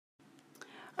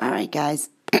All right, guys.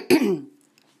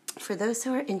 For those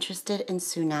who are interested in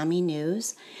tsunami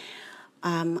news,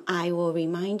 I will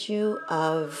remind you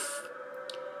of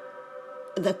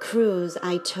the cruise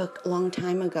I took a long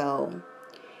time ago.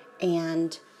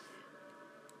 And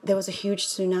there was a huge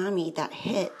tsunami that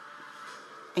hit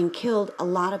and killed a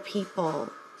lot of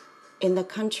people in the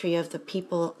country of the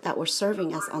people that were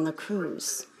serving us on the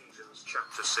cruise. Ephesians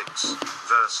chapter 6,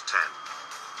 verse 10.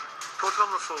 Put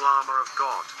on the full armor of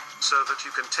God, so that you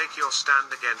can take your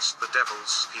stand against the devil's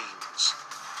schemes.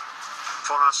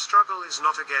 For our struggle is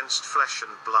not against flesh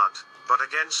and blood, but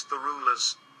against the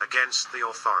rulers, against the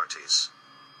authorities,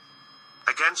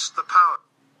 against the power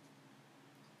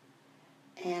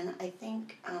And I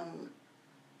think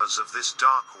of this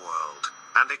dark world,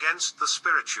 and against the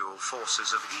spiritual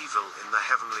forces of evil in the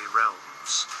heavenly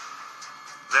realms.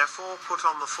 Therefore put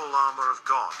on the full armor of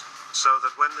God, so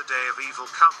that when the day of evil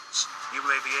comes, you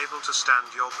may be able to stand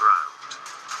your ground.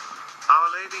 Our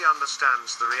Lady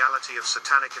understands the reality of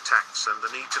satanic attacks and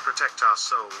the need to protect our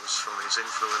souls from his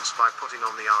influence by putting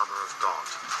on the armor of God.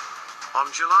 On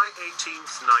July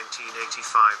 18th, 1985,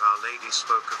 Our Lady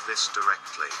spoke of this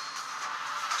directly.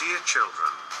 Dear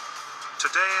children,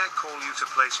 today I call you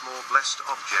to place more blessed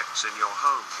objects in your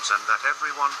homes and that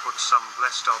everyone put some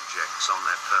blessed objects on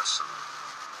their person.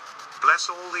 Bless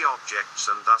all the objects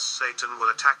and thus Satan will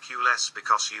attack you less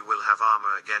because you will have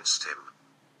armor against him.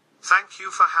 Thank you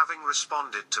for having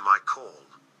responded to my call.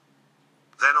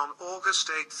 Then on August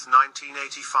 8th,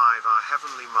 1985, our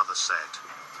Heavenly Mother said,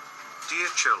 Dear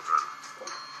children,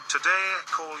 today I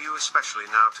call you especially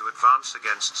now to advance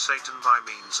against Satan by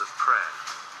means of prayer.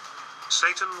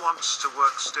 Satan wants to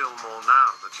work still more now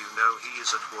that you know he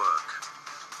is at work.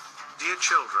 Dear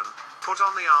children, put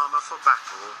on the armor for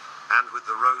battle, and with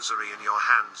the rosary in your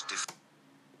hands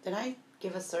did I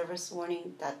give a service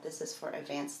warning that this is for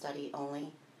advanced study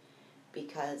only?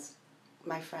 Because,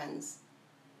 my friends,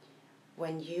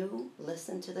 when you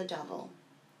listen to the devil,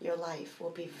 your life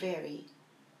will be very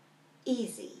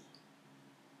easy.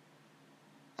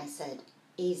 I said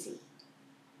easy.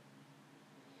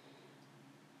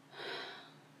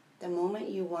 The moment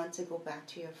you want to go back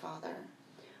to your father,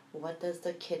 what does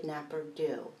the kidnapper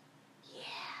do?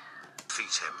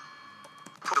 defeat him.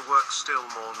 Put to work still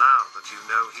more now that you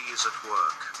know he is at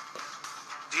work.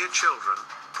 Dear children,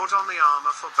 put on the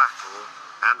armor for battle,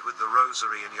 and with the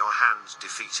rosary in your hands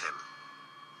defeat him.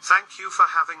 Thank you for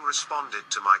having responded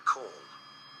to my call.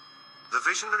 The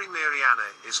visionary Mariana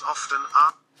is often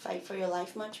asked. Fight for your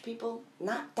life much, people?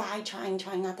 Not die trying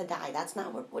not to die. That's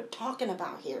not what we're talking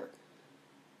about here.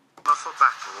 For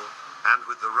battle, and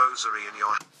with the rosary in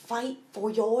your Fight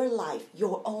for your life,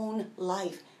 your own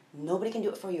life. Nobody can do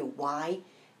it for you. Why?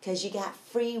 Because you got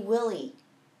free willy.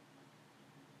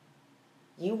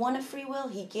 You wanted free will?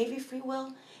 He gave you free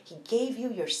will? He gave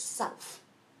you yourself.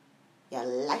 You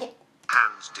like it?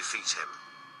 hands defeat him.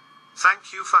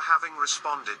 Thank you for having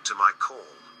responded to my call.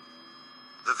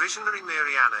 The visionary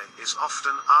Mariana is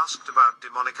often asked about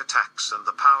demonic attacks and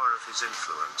the power of his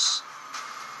influence.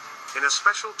 In a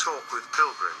special talk with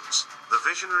pilgrims, the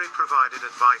visionary provided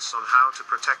advice on how to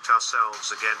protect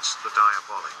ourselves against the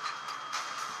diabolic.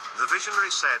 The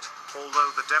visionary said,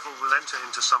 although the devil will enter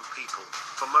into some people,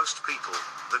 for most people,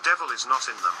 the devil is not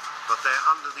in them, but they're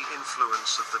under the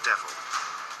influence of the devil.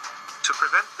 To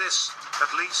prevent this,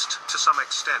 at least to some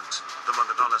extent, the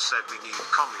Madonna said we need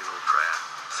communal prayer,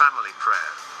 family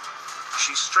prayer.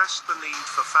 She stressed the need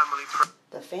for family prayer.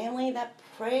 The family that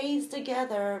prays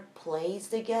together, plays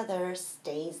together,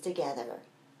 stays together.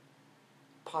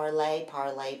 Parlay,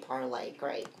 parlay, parlay.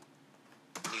 Great.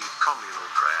 Need communal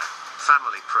prayer,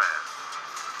 family prayer.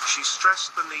 She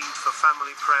stressed the need for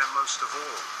family prayer most of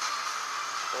all.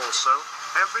 Also,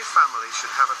 every family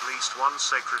should have at least one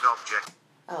sacred object.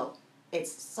 Oh,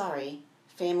 it's,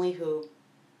 family who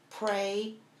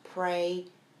pray, play,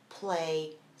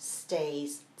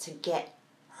 stays to get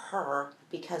her,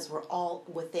 because we're all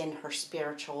within her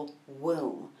spiritual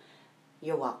womb.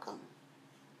 You're welcome.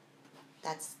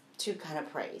 That's two kind of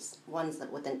praise. One's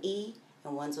with an E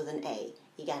and one's with an A.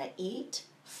 You gotta eat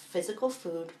physical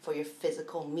food for your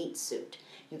physical meat suit.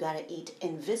 You gotta eat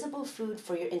invisible food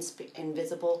for your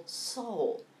invisible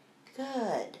soul.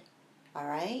 Good. All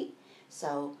right?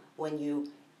 So when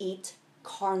you eat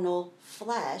carnal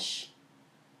flesh,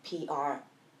 P-R-E-Y,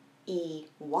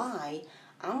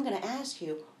 I'm going to ask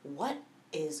you, what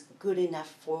is good enough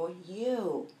for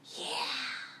you? Yeah.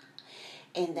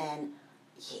 And then,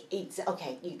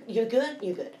 okay, you're good?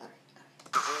 You're good. All right.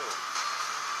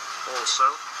 Also,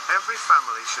 every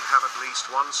family should have at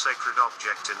least one sacred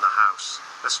object in the house,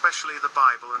 especially the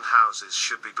Bible, and houses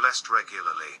should be blessed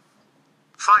regularly.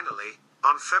 Finally,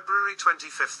 On February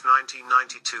 25,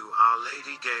 1992, Our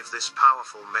Lady gave this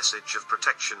powerful message of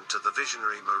protection to the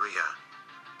visionary Maria.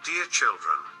 Dear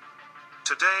children,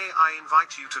 today I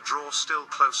invite you to draw still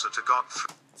closer to God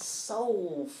through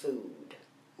soul food.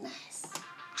 Nice.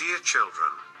 Dear children,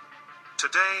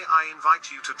 today I invite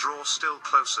you to draw still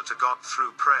closer to God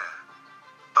through prayer.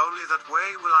 Only that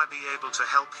way will I be able to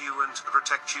help you and to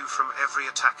protect you from every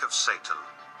attack of Satan.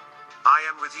 I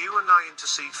am with you and I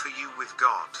intercede for you with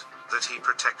God, that he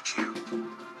protect you.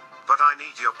 But I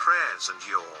need your prayers and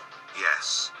your,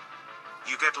 yes.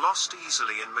 You get lost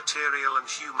easily in material and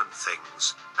human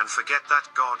things, and forget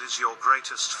that God is your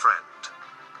greatest friend.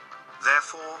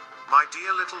 Therefore, my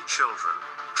dear little children,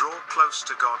 draw close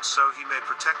to God so he may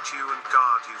protect you and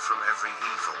guard you from every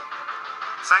evil.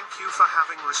 Thank you for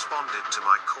having responded to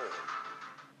my call.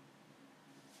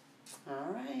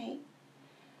 All right.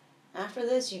 After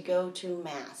this, you go to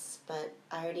Mass, but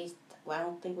I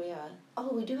don't think we have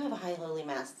we do have a High Holy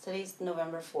Mass. Today's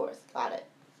November 4th. Got it.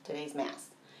 Today's Mass.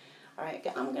 All right,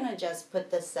 I'm going to just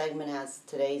put this segment as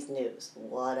today's news.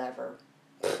 Whatever.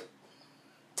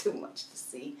 Too much to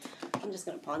see. I'm just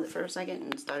going to pause it for a second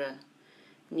and start a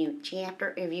new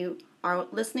chapter. If you are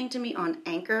listening to me on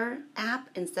Anchor app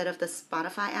instead of the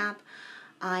Spotify app,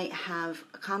 I have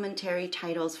commentary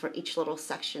titles for each little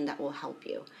section that will help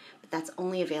you. But that's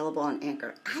only available on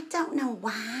Anchor. I don't know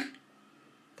why.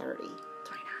 30, 29, 30.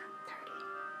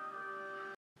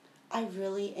 I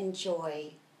really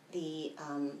enjoy the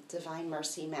Divine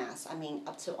Mercy Mass. I mean,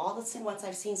 up to all the ones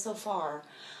I've seen so far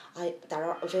that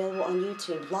are available on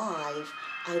YouTube live,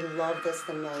 I love this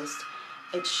the most.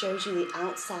 It shows you the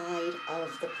outside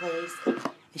of the place.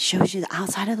 It shows you the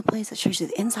outside of the place. It shows you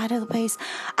the inside of the place.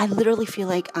 I literally feel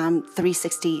like I'm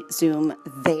 360 Zoom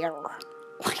there.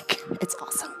 Like, it's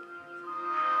awesome.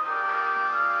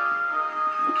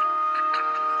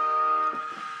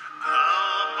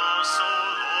 Help us, O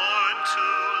Lord, to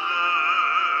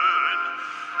learn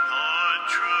the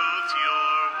truth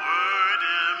your word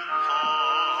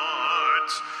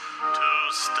imparts, to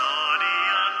study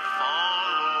and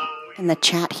follow. And the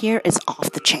chat here is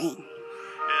off the chain.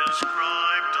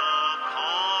 Inscribed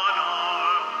upon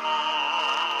our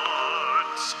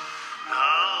hearts.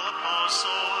 Help us, O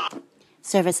Lord.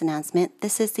 Service announcement.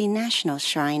 This is the National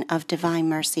Shrine of Divine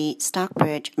Mercy,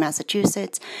 Stockbridge,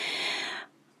 Massachusetts.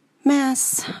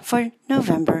 Mass for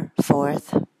November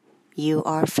 4th. You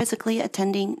are physically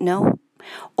attending? No.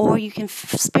 Or you can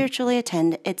spiritually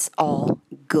attend. It's all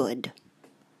good.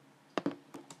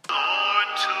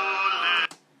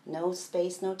 No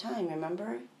space, no time,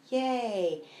 remember?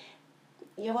 Yay!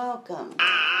 You're welcome.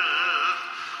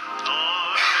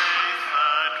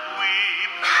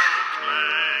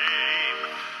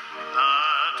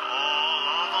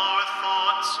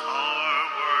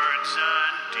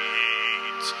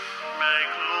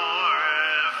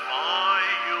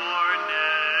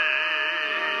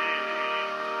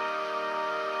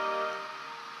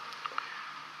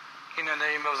 In the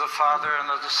name of the Father, and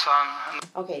of the Son, and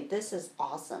Okay, this is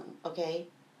awesome, okay?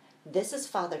 This is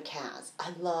Father Kaz.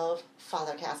 I love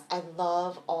Father Kaz. I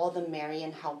love all the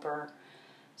Marian helper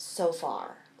so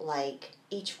far. Like,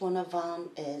 each one of them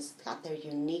is got their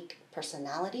unique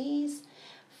personalities.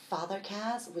 Father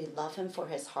Kaz, we love him for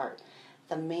his heart.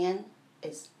 The man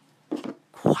is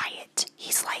quiet.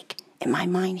 He's like, in my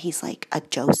mind, he's like a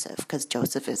Joseph, because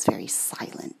Joseph is very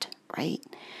silent, right?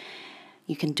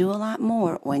 You can do a lot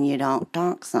more when you don't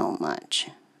talk so much.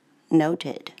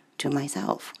 Noted to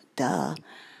myself. Duh.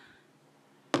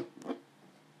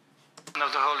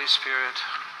 of the Holy Spirit.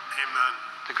 Amen.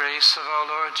 The grace of our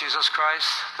Lord Jesus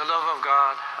Christ, the love of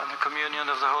God, and the communion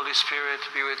of the Holy Spirit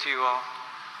be with you all.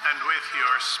 And with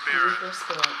your spirit.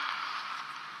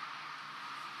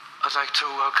 I'd like to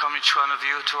welcome each one of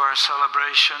you to our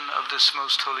celebration of this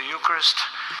most holy Eucharist.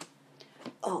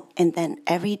 Oh, and then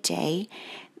every day,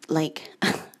 like,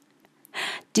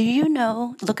 do you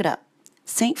know, look it up,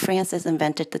 St. Francis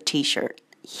invented the t-shirt.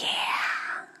 Yeah.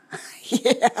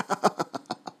 Yeah.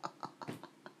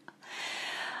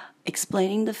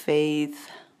 Explaining the faith,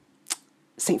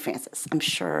 St. Francis. I'm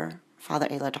sure Father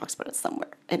Ayla talks about it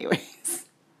somewhere. Anyways.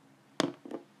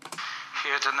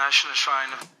 Here at the National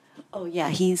Shrine of... Oh, yeah,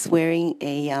 he's wearing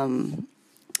a,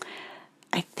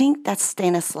 I think that's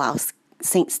Stanislaus,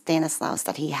 St. Stanislaus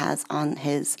that he has on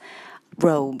his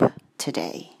robe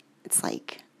today. It's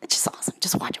like, it's just awesome.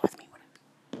 Just watch it with me.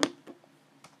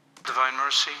 Divine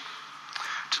Mercy.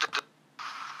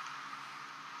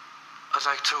 I'd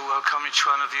like to welcome each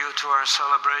one of you to our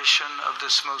celebration of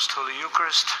this most holy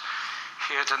Eucharist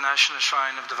here at the National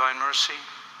Shrine of Divine Mercy.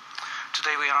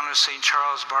 Today we honor St.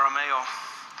 Charles Borromeo,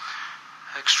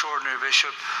 extraordinary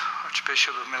bishop,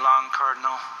 Archbishop of Milan,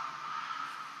 Cardinal,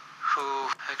 who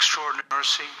extraordinary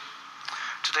mercy.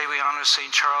 Today we honor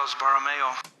St. Charles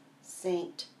Borromeo.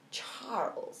 St.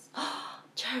 Charles.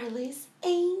 Charlie's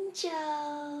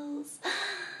Angels.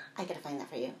 I gotta find that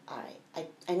for you. Alright.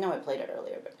 I know I played it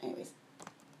earlier, but anyways.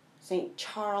 St.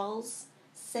 Charles.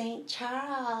 St.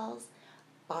 Charles.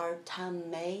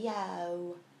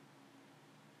 Bartomeo.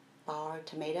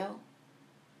 Bartomato.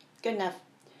 Good enough.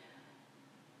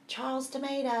 Charles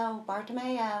Tomato.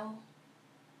 Bartomeo.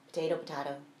 Potato,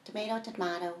 potato. Tomato,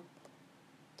 tomato.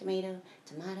 Tomato,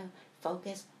 tomato.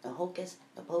 Focus, the hocus,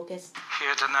 the pocus.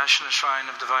 Here at the National Shrine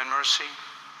of Divine Mercy,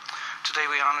 today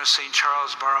we honor St.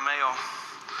 Charles Borromeo,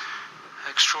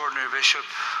 extraordinary bishop,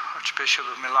 Archbishop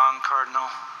of Milan, Cardinal,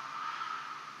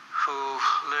 who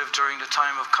lived during the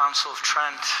time of Council of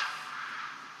Trent,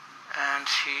 and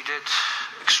he did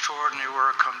extraordinary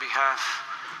work on behalf.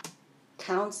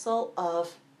 Council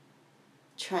of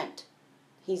Trent.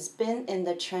 He's been in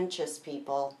the trenches,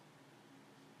 people.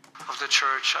 Of the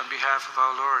Church on behalf of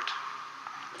our Lord.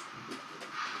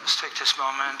 Let's take this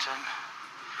moment and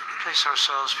place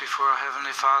ourselves before our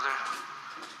Heavenly Father.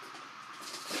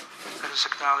 Let us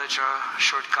acknowledge our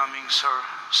shortcomings, our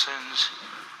sins,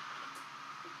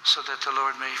 so that the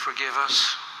Lord may forgive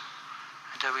us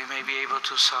and that we may be able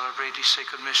to celebrate these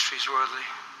sacred mysteries worthily.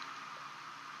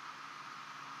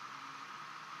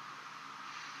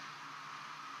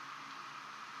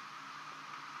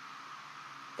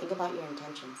 Think about your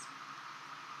intentions.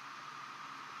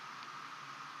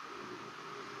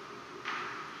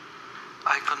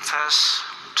 I confess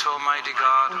to Almighty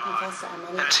God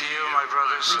and to you, my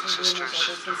brothers and sisters,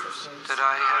 that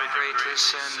I have greatly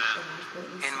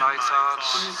sinned in my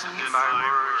thoughts, in my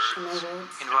words,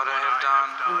 in what I have done,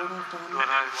 what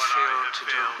I have failed to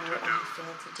do,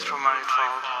 through my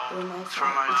fault,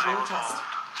 through my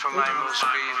most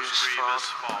grievous fault.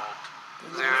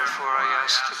 Therefore I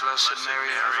ask the Blessed Mary,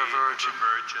 ever Virgin,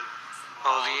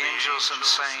 all the angels and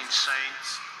saints,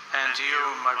 and you,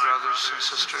 my brothers and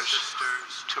sisters,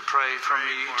 to pray for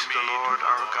me to the Lord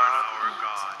our God.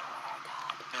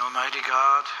 May Almighty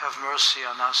God have mercy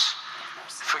on us,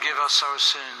 forgive us our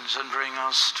sins, and bring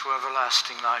us to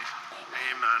everlasting life.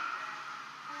 Amen.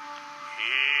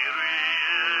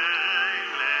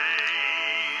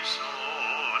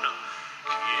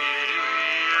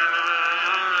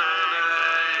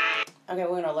 Okay,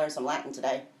 we're going to learn some Latin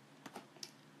today.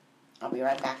 I'll be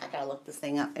right back. I got to look this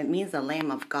thing up. It means the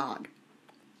Lamb of God.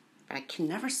 But I can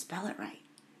never spell it right.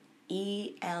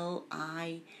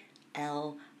 E-L-I-L-I.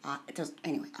 It does.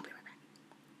 Anyway, I'll be right back.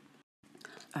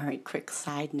 All right, quick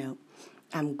side note.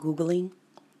 I'm Googling,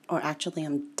 or actually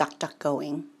I'm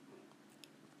DuckDuckGoing,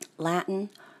 Latin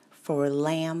for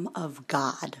Lamb of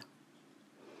God.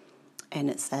 And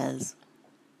it says,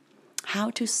 how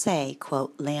to say,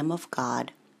 quote, Lamb of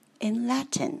God in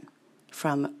Latin,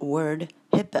 from word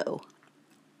hippo.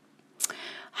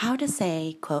 How to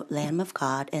say, quote, Lamb of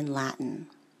God in Latin.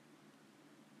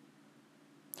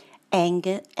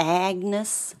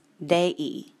 Agnus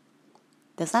Dei.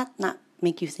 Does that not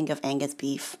make you think of Angus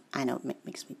beef? I know, it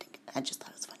makes me think. I just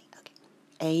thought it was funny. Okay.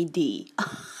 A-D. No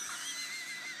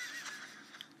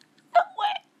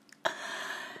way.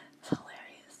 It's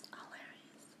hilarious.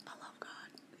 I love God.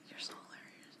 You're so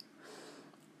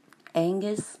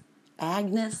hilarious.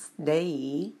 Agnus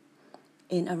Dei,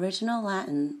 in original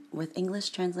Latin with English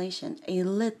translation, a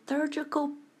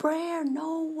liturgical prayer.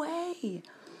 No way.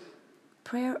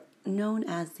 Prayer known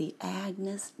as the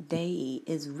Agnus Dei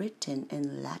is written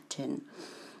in Latin.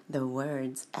 The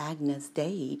words Agnus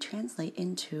Dei translate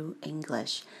into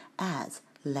English as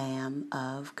Lamb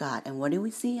of God. And what do we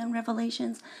see in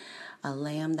Revelations? A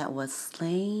lamb that was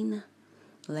slain,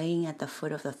 laying at the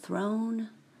foot of the throne,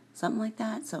 something like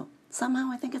that. So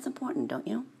somehow I think it's important, don't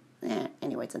you?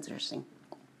 Anyway, it's interesting.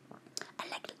 I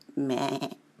like it. Meh.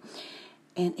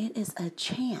 And it is a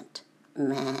chant,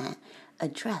 meh,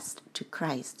 addressed to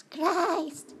Christ.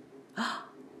 Christ!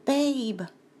 Babe!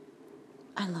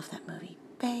 I love that movie.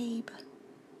 Babe.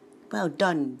 Well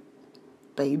done,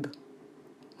 babe.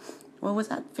 What was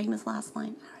that famous last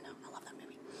line? I don't know. I love that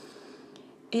movie.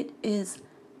 It is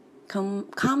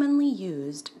commonly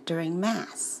used during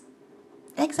Mass.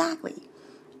 Exactly.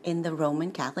 In the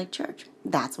Roman Catholic Church.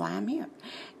 That's why I'm here.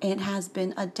 It has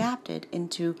been adapted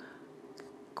into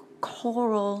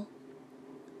choral,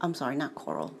 I'm sorry, not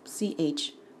choral,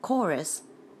 C-H, chorus,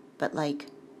 but like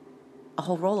a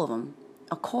whole roll of them,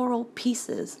 a choral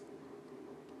pieces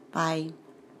by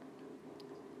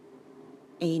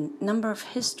a number of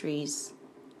history's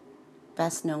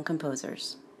best known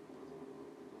composers.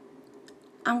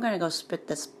 I'm going to go spit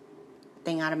this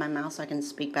thing out of my mouth so I can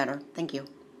speak better. Thank you.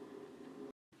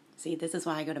 See, this is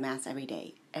why I go to Mass every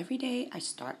day. Every day I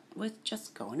start with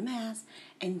just going to Mass,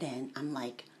 and then I'm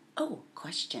like, oh,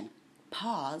 question.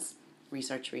 Pause.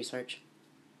 Research.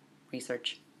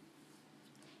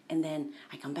 And then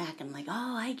I come back and I'm like,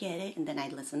 oh, I get it. And then I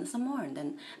listen to some more. And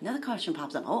then another question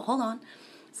pops up. Oh, hold on.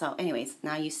 So anyways,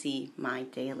 now you see my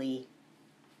daily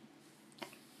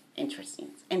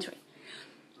entry.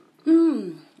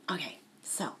 Okay,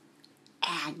 so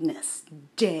Agnus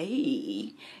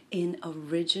Dei in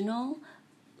original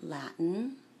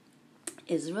Latin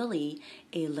is really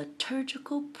a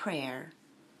liturgical prayer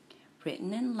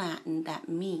written in Latin that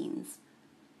means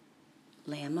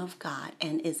Lamb of God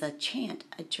and is a chant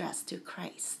addressed to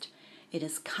Christ. It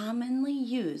is commonly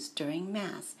used during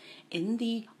Mass in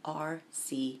the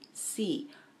RCC,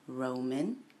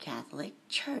 Roman Catholic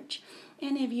Church.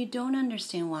 And if you don't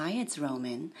understand why it's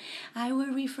Roman, I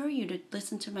would refer you to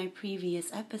listen to my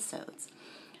previous episodes.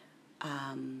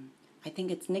 I think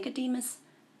it's Nicodemus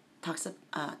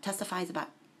testifies about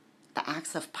the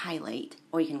acts of Pilate,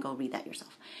 or you can go read that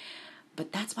yourself.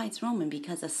 But that's why it's Roman,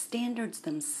 because the standards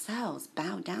themselves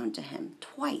bow down to him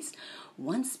twice.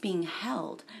 Once being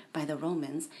held by the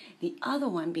Romans, the other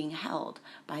one being held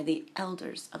by the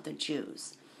elders of the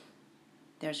Jews.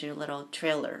 There's your little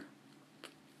trailer.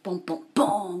 Boom, boom,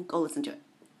 boom. Go listen to it.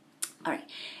 All right.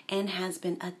 And has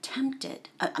been adapted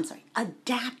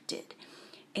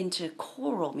into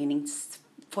choral, meaning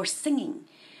for singing,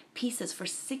 pieces for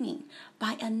singing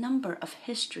by a number of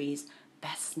history's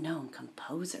best known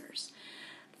composers.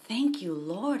 Thank you,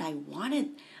 Lord. I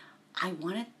wanted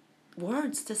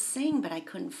words to sing, but I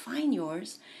couldn't find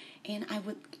yours. And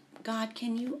God,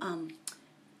 can you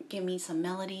give me some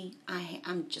melody?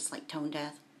 I'm just like tone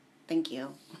deaf. Thank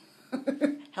you.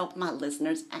 Help my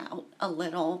listeners out a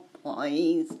little,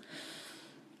 please.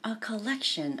 A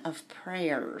collection of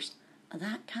prayers.com.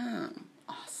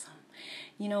 Awesome.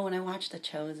 You know, when I watch The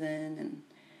Chosen and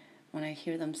when I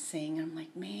hear them sing, I'm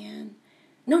like, man,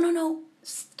 no.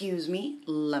 Excuse me.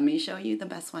 Let me show you the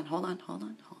best one. Hold on.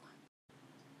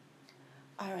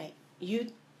 All right.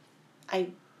 I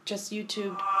just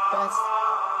YouTubed best.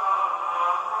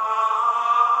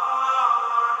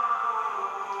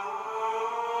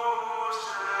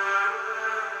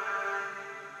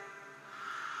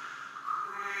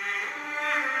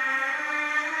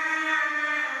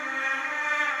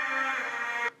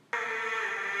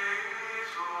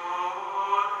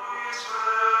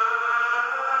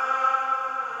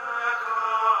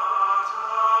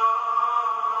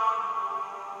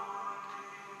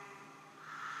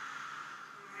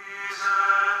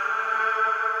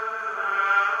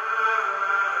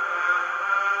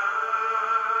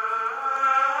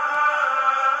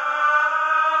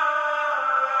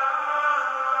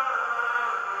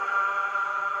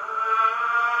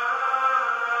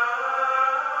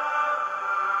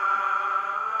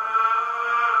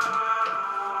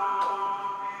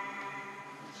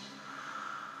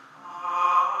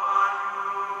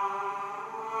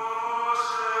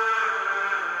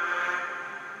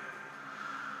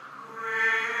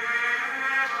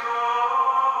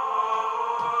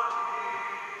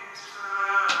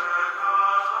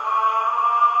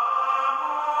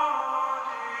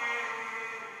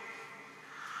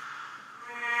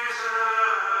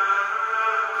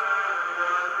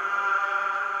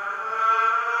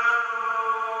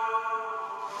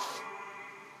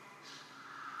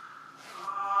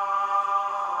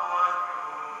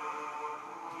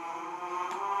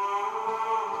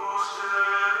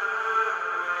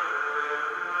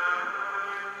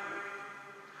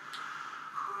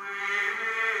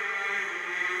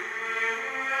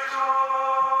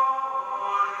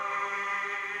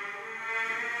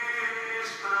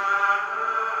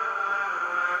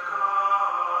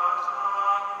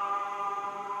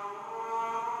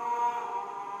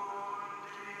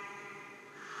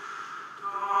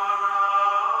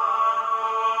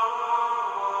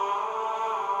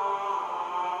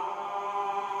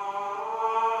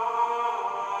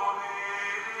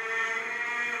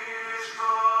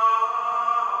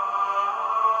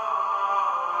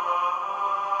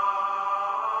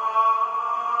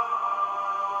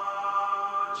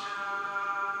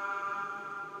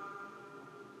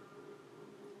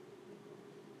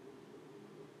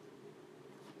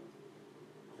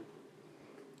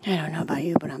 I don't know about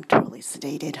you, but I'm totally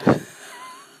sedated.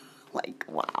 Like,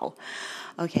 wow.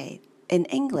 Okay, in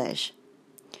English,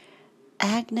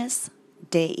 Agnus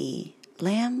Dei,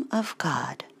 Lamb of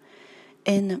God.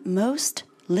 In most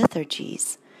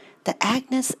liturgies, the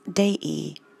Agnus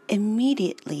Dei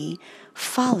immediately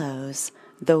follows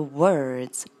the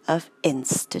words of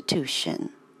institution.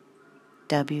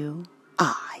 WII.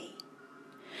 I.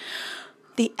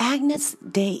 The Agnus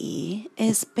Dei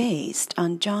is based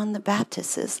on John the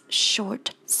Baptist's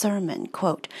short sermon,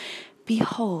 quote,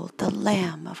 "Behold the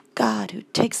Lamb of God who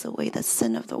takes away the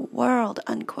sin of the world,"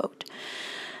 unquote.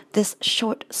 This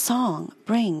short song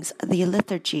brings the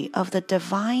liturgy of the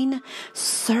divine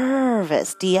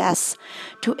service, DS,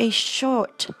 to a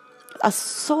sort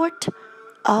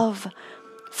of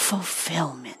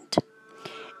fulfillment.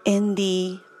 In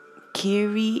the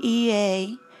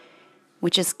Kyrie,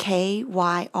 which is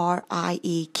Kyrie,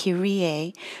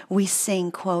 Kyrie, we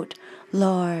sing, quote,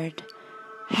 "Lord,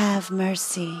 have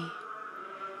mercy.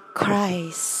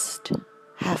 Christ,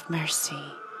 have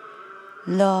mercy.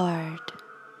 Lord,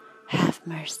 have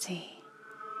mercy,"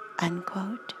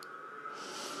 unquote.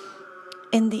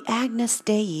 In the Agnus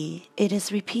Dei, it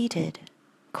is repeated,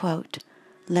 quote,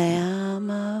 "Lamb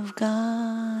of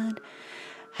God,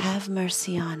 have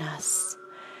mercy on us.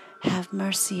 Have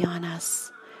mercy on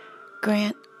us.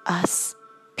 Grant us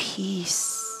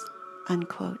peace,"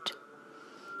 unquote.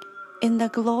 In the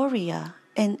Gloria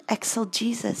and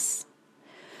Exegesis,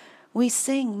 we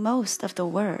sing most of the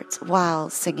words while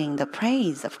singing the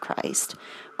praise of Christ.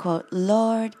 Quote,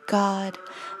 "Lord God,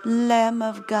 Lamb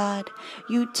of God,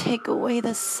 you take away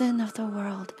the sin of the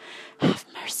world. Have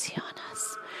mercy on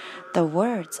us." The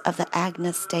words of the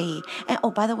Agnus Dei. And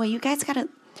oh, by the way, you guys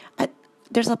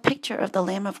there's a picture of the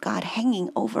Lamb of God hanging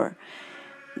over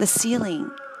the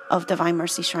ceiling of Divine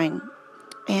Mercy Shrine.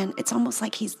 And it's almost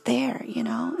like he's there, you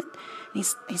know.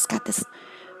 He's got this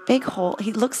big hole.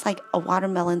 He looks like a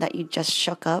watermelon that you just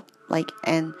shook up,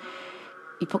 and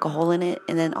you poke a hole in it,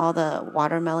 and then all the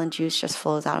watermelon juice just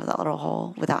flows out of that little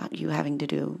hole without you having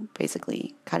to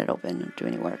basically cut it open or do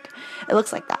any work. It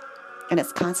looks like that. And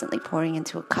it's constantly pouring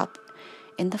into a cup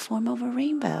in the form of a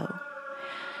rainbow.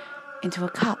 Into a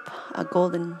cup, a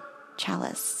golden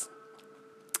chalice.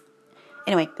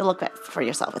 Anyway, look at it for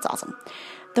yourself. It's awesome.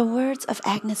 The words of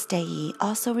Agnus Dei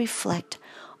also reflect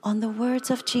on the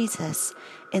words of Jesus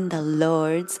in the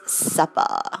Lord's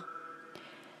Supper.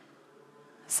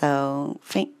 So,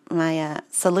 my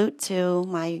salute to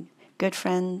my good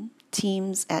friend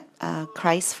teams at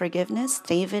Christ Forgiveness.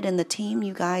 David and the team,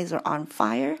 you guys are on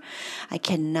fire. I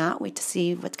cannot wait to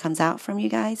see what comes out from you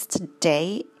guys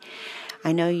today.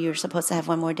 I know you're supposed to have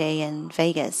one more day in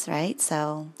Vegas, right?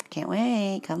 So, can't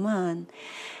wait. Come on.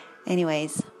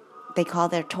 Anyways, they call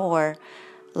their tour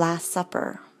Last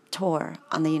Supper Tour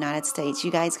on the United States.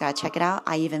 You guys got to check it out.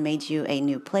 I even made you a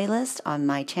new playlist on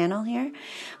my channel here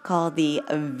called the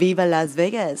Viva Las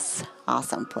Vegas.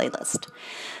 Awesome playlist.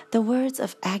 The words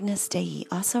of Agnus Dei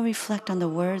also reflect on the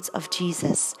words of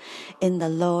Jesus in the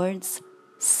Lord's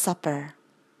Supper.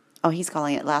 Oh, he's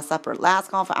calling it Last Supper.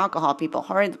 Last call for alcohol, people.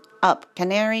 Hurry up.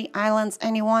 Canary Islands,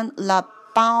 anyone? La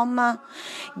Palma.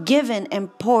 Given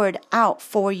and poured out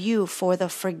for you for the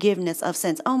forgiveness of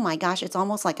sins. Oh my gosh, it's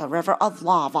almost like a river of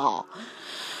lava.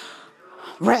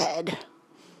 Red.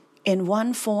 In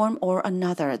one form or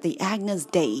another, the Agnus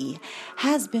Dei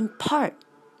has been part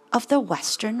of the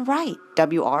Western Rite,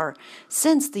 WR,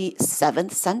 since the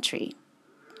 7th century.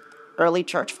 Early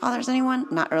church fathers, anyone?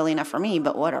 Not early enough for me,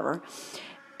 but whatever.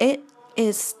 It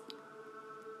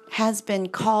has been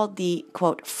called the,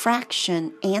 quote,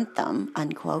 fraction anthem,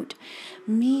 unquote,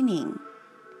 meaning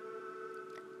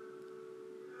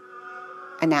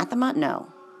anathema?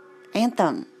 No.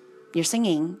 Anthem. You're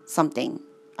singing something,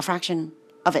 a fraction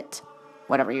of it,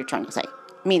 whatever you're trying to say.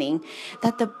 Meaning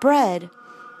that the bread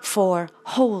for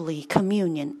Holy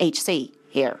Communion, HC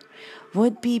here,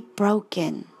 would be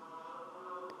broken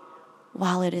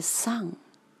while it is sung.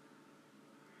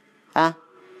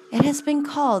 It has been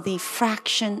called the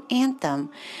fraction anthem,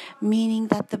 meaning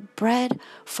that the bread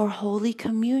for Holy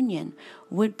Communion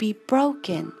would be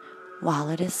broken while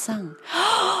it is sung.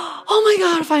 Oh my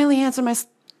God, I finally answered my...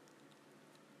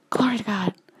 Glory to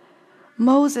God.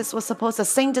 Moses was supposed to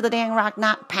sing to the dang rock,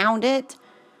 not pound it.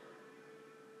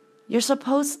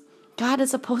 God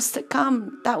is supposed to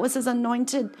come. That was his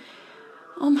anointed.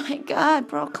 Oh my God,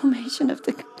 proclamation of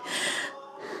the...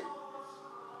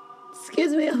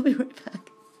 Excuse me, I'll be right back.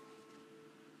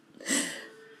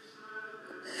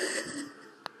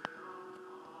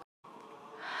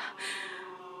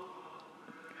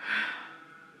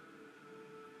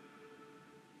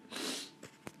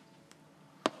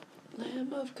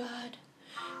 Lamb of God,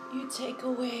 you take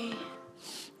away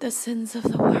the sins of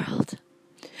the world.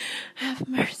 Have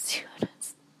mercy on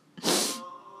us.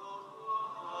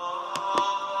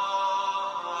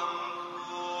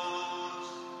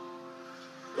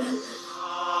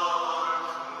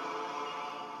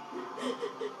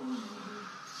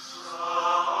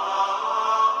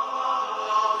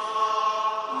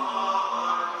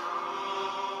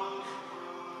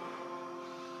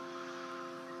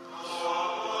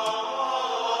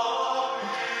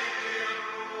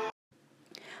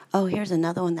 Oh, here's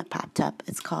another one that popped up.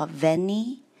 It's called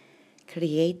Veni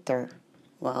Creator.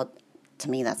 Well, to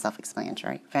me, that's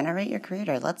self-explanatory. Venerate your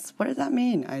creator. What does that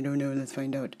mean? I don't know. Let's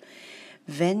find out.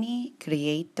 Veni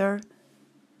Creator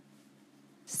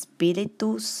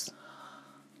Spiritus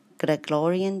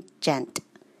Gregorian Gent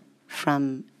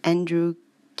from Andrew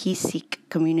Kisik,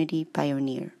 Community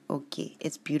Pioneer. Okay,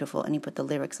 it's beautiful. And he put the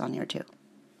lyrics on here too.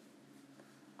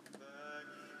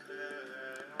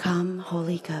 Come,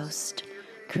 Holy Ghost,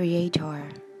 Creator,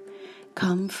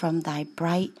 come from thy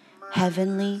bright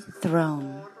heavenly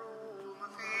throne.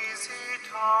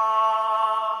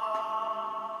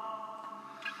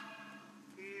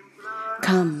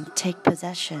 Come, take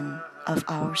possession of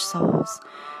our souls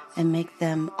and make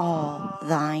them all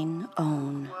thine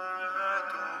own.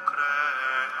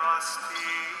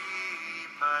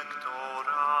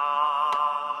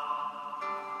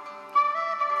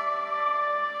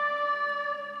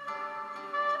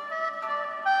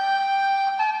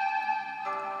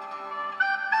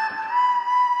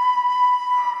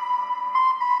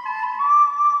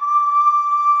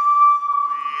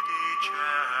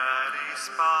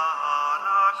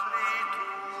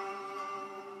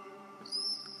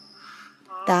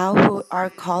 Thou who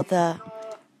art called the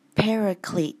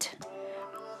Paraclete,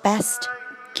 best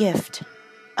gift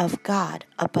of God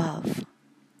above.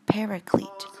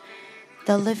 Paraclete,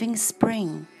 the living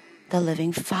spring, the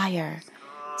living fire,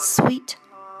 sweet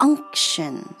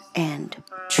unction and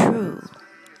true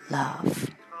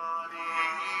love.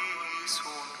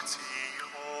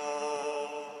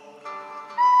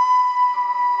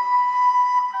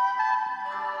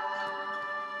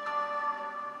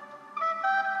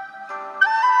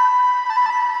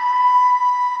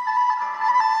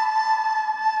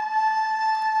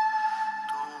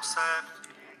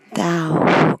 Thou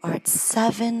who art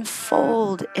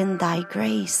sevenfold in thy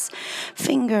grace,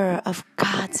 finger of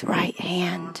God's right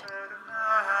hand.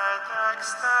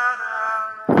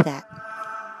 That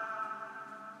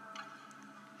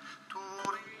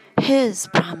His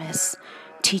promise,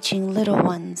 teaching little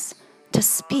ones to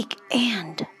speak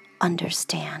and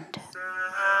understand.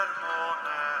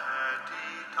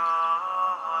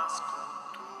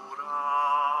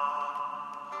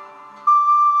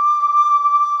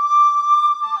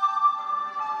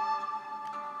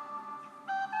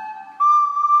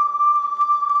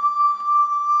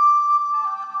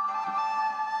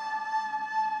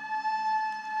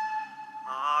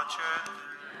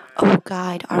 O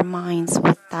guide our minds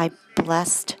with thy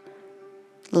blessed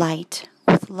light,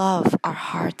 with love our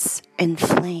hearts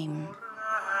inflame.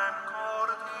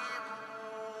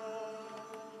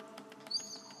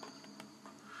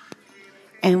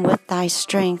 And with thy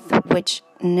strength which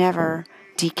never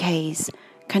decays,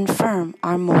 confirm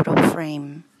our mortal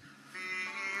frame.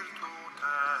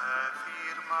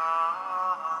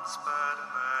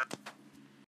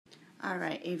 All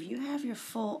right, if you have your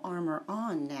full armor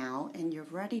on now and you're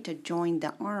ready to join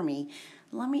the army,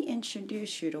 let me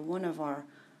introduce you to one of our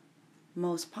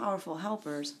most powerful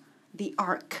helpers, the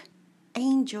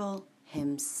Archangel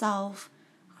himself,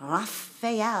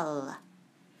 Raphael.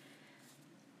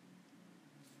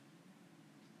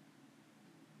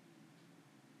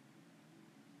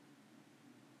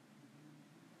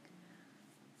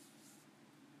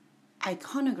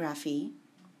 Iconography.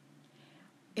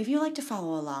 If you like to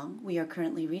follow along, we are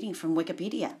currently reading from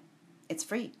Wikipedia. It's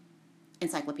free.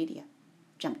 Encyclopedia.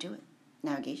 Jump to it.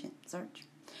 Navigation. Search.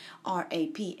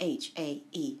 RAPHAEL.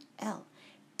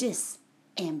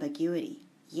 Disambiguity.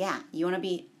 Yeah, you want to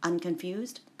be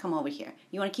unconfused? Come over here.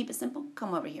 You want to keep it simple?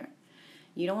 Come over here.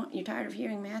 You're tired of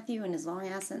hearing Matthew and his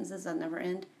long-ass sentences that never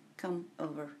end? Come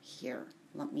over here.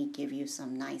 Let me give you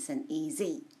some nice and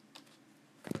easy.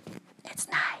 It's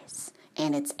nice.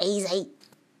 And it's easy.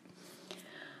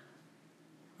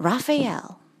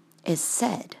 Raphael is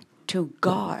said to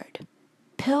guard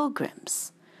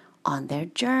pilgrims on their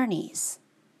journeys.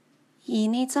 You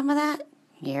need some of that?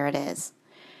 Here it is.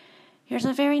 Here's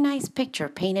a very nice picture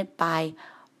painted by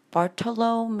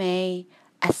Bartolome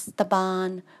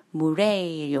Esteban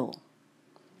Murillo.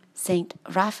 Saint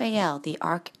Raphael the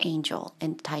Archangel,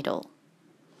 entitled.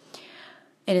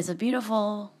 It is a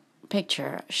beautiful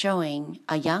picture showing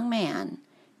a young man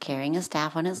carrying a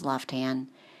staff on his left hand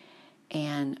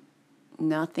and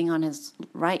nothing on his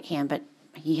right hand, but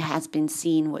he has been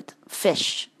seen with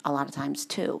fish a lot of times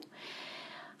too.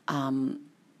 And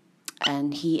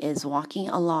he is walking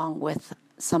along with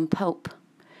some pope,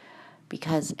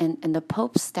 because and the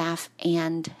pope's staff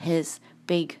and his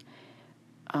big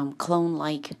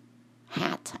clone-like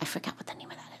hat, I forgot what the name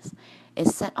of that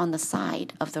is set on the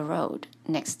side of the road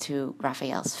next to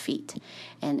Raphael's feet.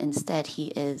 And instead he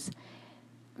is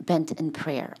bent in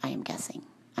prayer, I am guessing.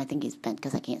 I think he's bent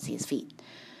because I can't see his feet.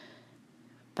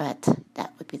 But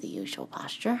that would be the usual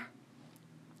posture.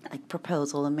 Like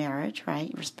proposal of marriage,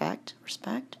 right? Respect.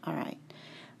 All right.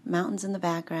 Mountains in the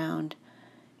background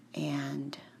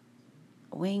and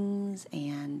wings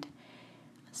and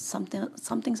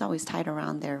something's always tied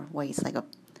around their waist like a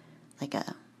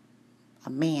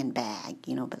man bag,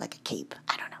 but like a cape.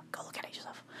 I don't know. Go look at it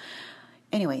yourself.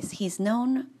 Anyways, he's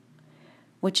known,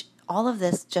 which all of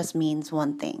this just means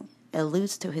one thing. It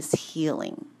alludes to his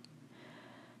healing.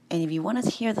 And if you want to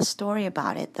hear the story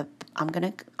about it,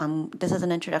 this is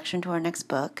an introduction to our next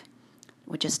book,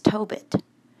 which is Tobit,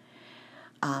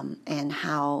 and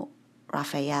how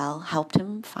Raphael helped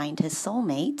him find his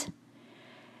soulmate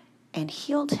and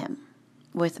healed him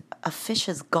with a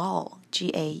fish's gall,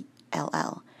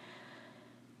 Gall.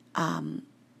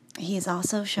 He is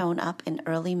also shown up in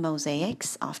early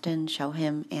mosaics, often show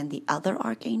him and the other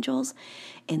archangels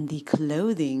in the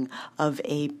clothing of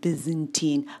a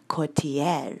Byzantine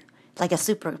courtier, like a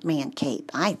Superman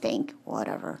cape, I think,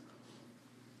 whatever.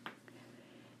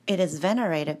 It is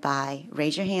venerated by,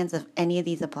 raise your hands if any of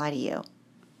these apply to you,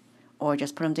 or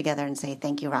just put them together and say,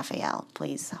 thank you, Raphael,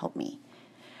 please help me.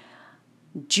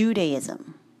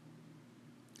 Judaism,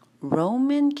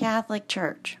 Roman Catholic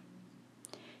Church,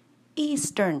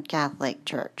 Eastern Catholic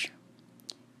Church,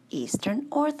 Eastern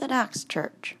Orthodox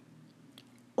Church,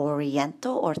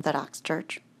 Oriental Orthodox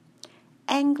Church,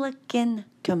 Anglican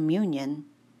Communion,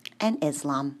 and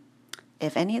Islam.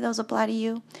 If any of those apply to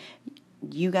you,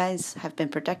 you guys have been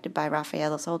protected by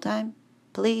Raphael this whole time.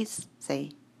 Please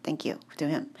say thank you to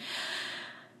him.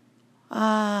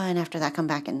 And after that, come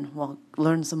back and we'll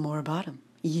learn some more about him.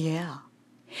 Yeah.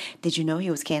 Did you know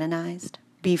he was canonized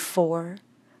before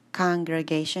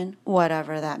congregation,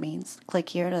 whatever that means? Click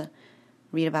here to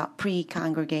read about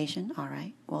pre-congregation. All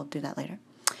right, we'll do that later.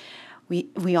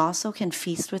 We also can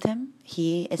feast with him.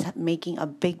 He is making a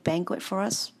big banquet for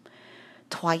us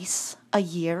twice a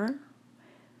year.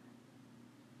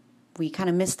 We kind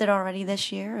of missed it already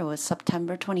this year. It was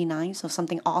September 29th, so if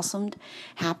something awesome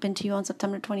happened to you on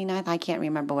September 29th, I can't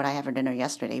remember what I had for dinner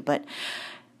yesterday, but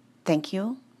thank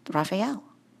you, Raphael.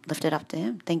 Lift it up to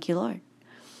him. Thank you, Lord.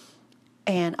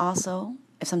 And also,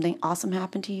 if something awesome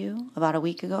happened to you about a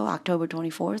week ago, October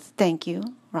 24th, thank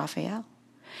you, Raphael.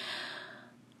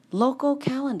 Local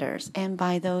calendars, and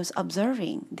by those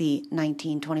observing the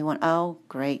 1921. Oh,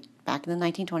 great. Back in the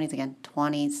 1920s again.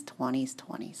 20s.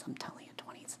 I'm telling you,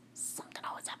 20s. Something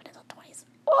always happened in the 20s.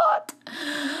 What?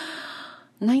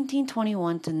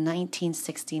 1921 to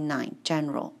 1969,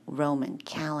 General Roman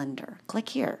Calendar. Click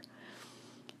here.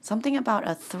 Something about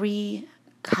a 3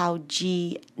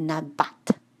 Kauji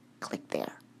Nabat. Click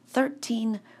there.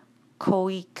 13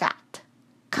 Koikat.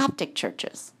 Coptic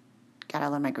churches. Gotta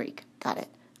learn my Greek. Got it.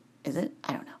 Is it?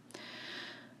 I don't know.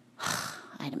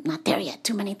 I'm not there yet.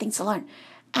 Too many things to learn.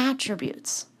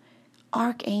 Attributes.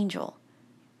 Archangel.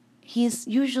 He is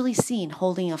usually seen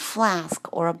holding a flask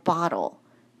or a bottle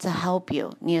to help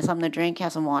you. Need something to drink?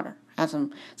 Have some water. Have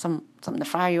something to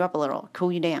fire you up a little.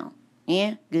 Cool you down.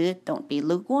 Yeah? Good. Don't be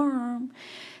lukewarm.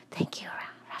 Thank you,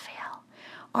 Raphael.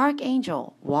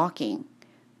 Archangel walking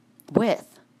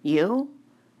with you.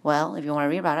 Well, if you want to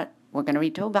read about it, we're going to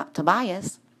read about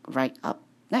Tobias right up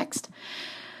next.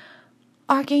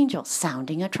 Archangel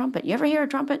sounding a trumpet. You ever hear a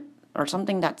trumpet or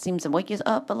something that seems to wake you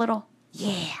up a little?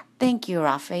 Yeah. Thank you,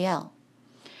 Raphael.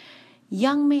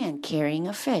 Young man carrying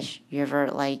a fish. You ever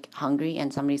hungry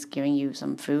and somebody's giving you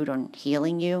some food or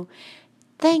healing you?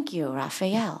 Thank you,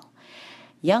 Raphael.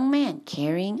 Young man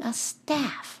carrying a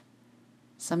staff.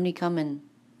 Somebody come and,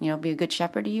 be a good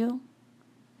shepherd to you?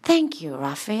 Thank you,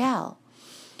 Raphael.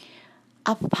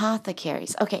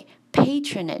 Apothecaries. Okay,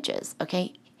 patronages.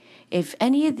 Okay, if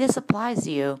any of this applies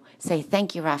to you, say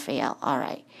thank you, Raphael. All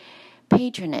right.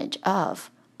 Patronage of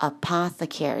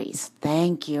apothecaries.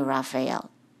 Thank you, Raphael.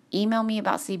 Email me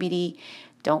about CBD.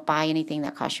 Don't buy anything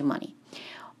that costs you money.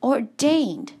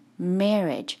 Ordained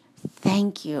marriage.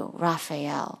 Thank you,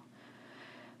 Raphael.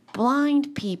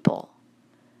 Blind people.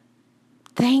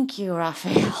 Thank you,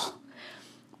 Raphael.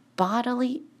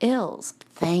 Bodily ills.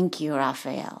 Thank you,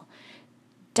 Raphael.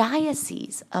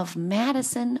 Diocese of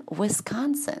Madison,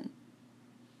 Wisconsin.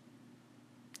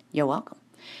 You're welcome.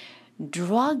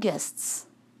 Druggists.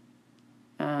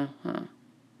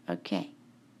 Okay.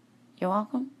 You're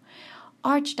welcome.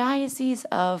 Archdiocese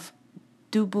of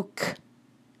Dubuque.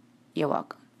 You're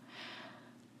welcome.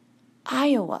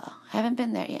 Iowa. I haven't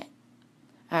been there yet.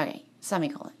 Okay.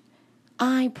 Semicolon.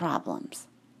 Eye problems.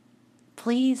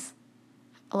 Please,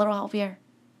 a little help here.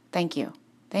 Thank you.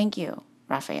 Thank you,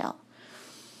 Raphael.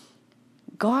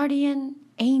 Guardian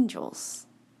angels.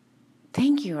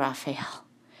 Thank you, Raphael.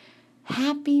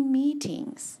 Happy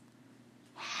meetings.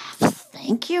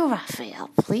 Thank you, Raphael.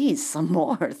 Please, some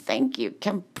more. Thank you.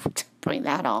 Can bring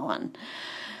that on.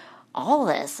 All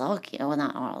this. Okay, well,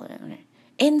 not all of it.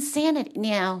 Insanity.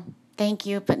 Yeah. Thank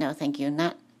you, but no, thank you.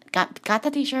 Not got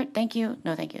the T-shirt. Thank you.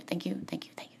 No, thank you. Thank you. Thank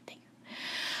you. Thank you. Thank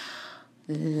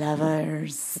you.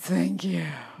 Lovers. Thank you.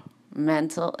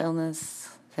 Mental illness.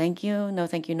 Thank you. No,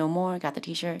 thank you. No more. Got the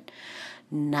T-shirt.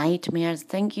 Nightmares.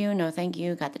 Thank you. No, thank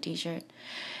you. Got the T-shirt.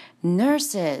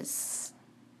 Nurses.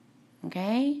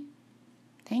 Okay.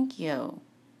 Thank you.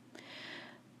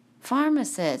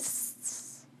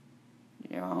 Pharmacists.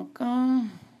 You're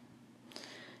welcome.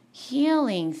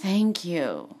 Healing. Thank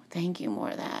you. Thank you.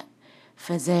 More of that.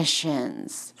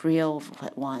 Physicians. Real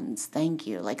ones. Thank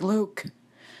you. Like Luke,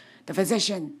 the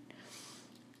physician.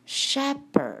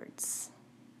 Shepherds.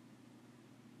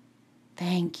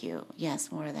 Thank you. Yes,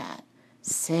 more of that.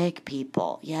 Sick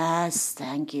people. Yes,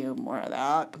 thank you. More of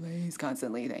that, please.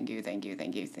 Constantly. Thank you. Thank you.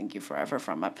 Thank you. Thank you forever.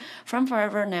 From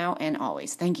forever, now, and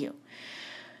always. Thank you.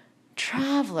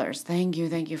 Travelers. Thank you.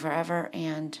 Thank you forever.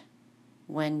 And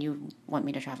when you want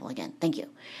me to travel again. Thank you.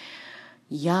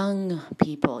 Young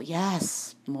people.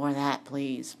 Yes, more of that,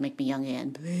 please. Make me young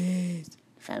again, please.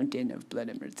 Fountain of blood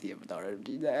and mercy of the Lord of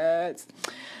Jesus.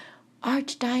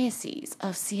 Archdiocese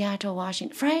of Seattle,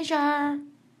 Washington. Fraser.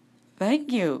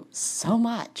 Thank you so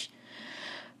much.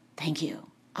 Thank you.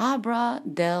 Abra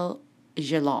del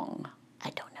Gelong.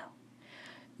 I don't know.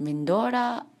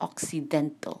 Mindoro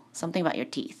Occidental. Something about your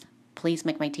teeth. Please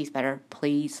make my teeth better.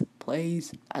 Please,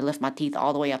 please. I lift my teeth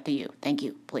all the way up to you. Thank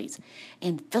you, please.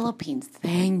 In Philippines.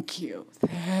 Thank you.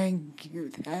 Thank you.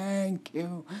 Thank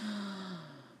you.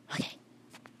 Okay.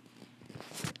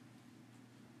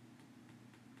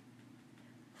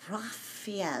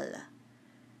 RAFAEL.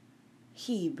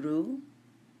 Hebrew.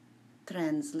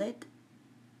 Translate.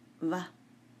 RAFAEL.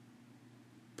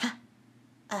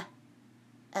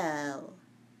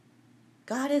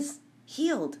 God is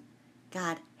healed.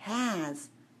 God has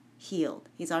healed.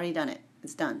 He's already done it.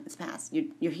 It's done. It's passed.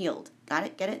 You're healed. Got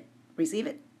it? Get it? Receive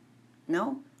it?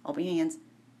 No? Open your hands.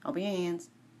 Open your hands.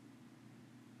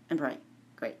 And pray.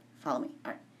 Great. Follow me.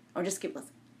 All right. Or just keep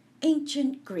listening.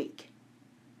 Ancient Greek.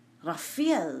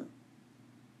 RAFAEL.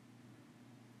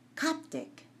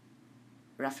 Coptic.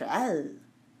 RAFAEL.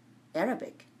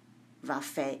 Arabic.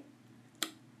 RAFAEL.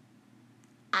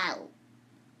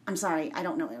 I'm sorry. I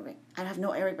don't know Arabic. I have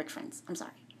no Arabic friends. I'm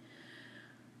sorry.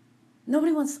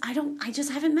 Nobody wants, I just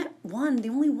haven't met one. The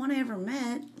only one I ever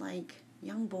met, like,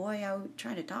 young boy, I would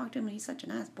try to talk to him, and he's such a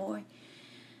nice boy.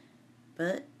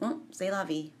 But, well, c'est la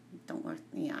vie. Don't worry.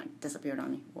 Yeah, it disappeared on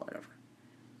me. Whatever.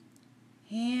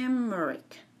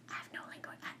 Hameric. I have no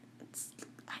language. It's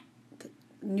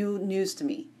new news to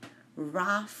me.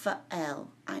 RAFAEL.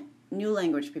 New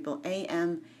language, people.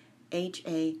 AMHARIC.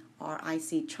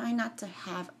 Try not to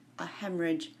have a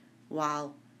hemorrhage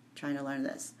while trying to learn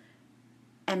this.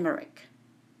 Emmerich.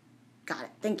 Got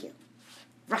it. Thank you.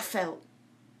 RAFAEL.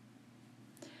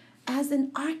 As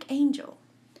an archangel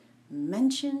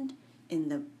mentioned in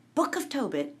the book of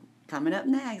Tobit, coming up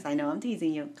next. I know I'm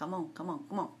teasing you. Come on, come on,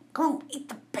 come on. Come on, eat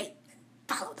the bait and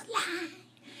follow the line.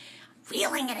 I'm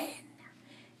reeling it in.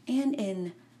 And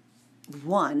in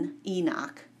 1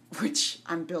 Enoch, which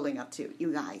I'm building up to.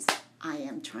 You guys, I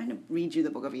am trying to read you the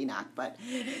book of Enoch, but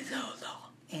it is so long.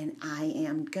 And I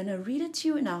am going to read it to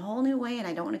you in a whole new way, and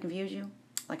I don't want to confuse you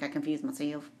like I confused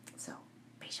myself. So,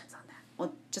 patience on that.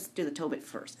 Well, just do the Tobit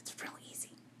first. It's real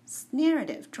easy. It's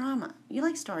narrative, drama. You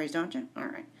like stories, don't you? All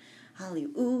right.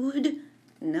 Hollywood.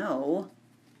 No.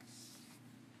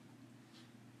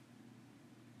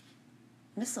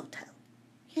 Mistletoe.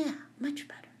 Yeah, much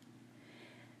better.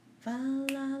 La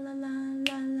la la la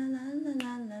la la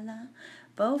la la la.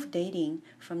 Both dating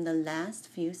from the last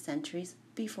few centuries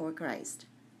before Christ.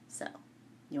 So,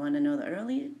 you want to know the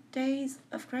early days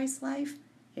of Christ's life?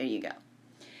 Here you go.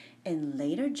 In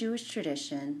later Jewish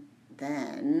tradition,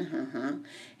 then,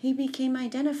 he became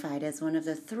identified as one of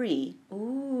the three.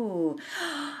 Ooh,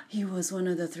 he was one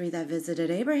of the three that visited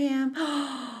Abraham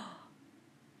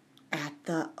at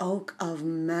the Oak of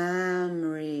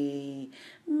Mamre.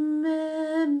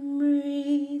 Memories.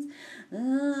 La,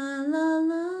 la,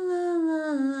 la, la,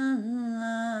 la,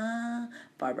 la.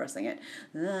 Barbara, sing it.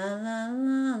 La, la,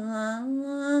 la, la,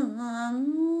 la,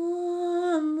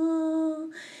 la, la.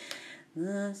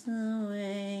 That's the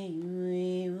way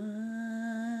we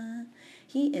were.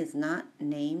 He is not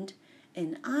named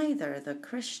in either the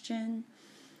Christian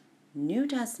New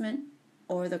Testament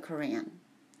or the Quran.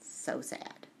 So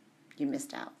sad. You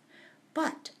missed out.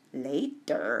 But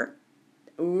later,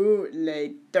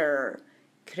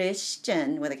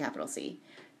 Christian, with a capital C,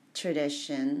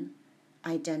 tradition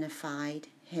identified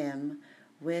him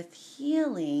with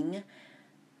healing.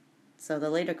 So the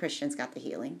later Christians got the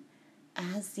healing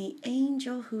as the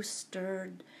angel who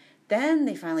stirred. Then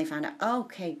they finally found out,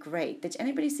 okay, great. Did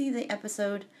anybody see the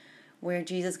episode where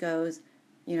Jesus goes,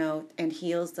 and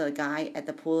heals the guy at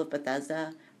the pool of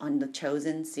Bethesda on the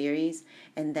Chosen series?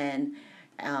 And then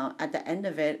at the end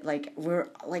of it,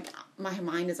 my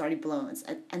mind is already blown. It's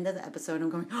at the end of the episode, I'm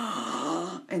going,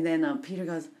 oh, and then Peter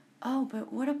goes, oh,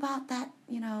 but what about that,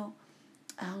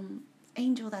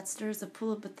 angel that stirs the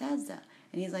pool of Bethesda?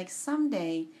 And he's like,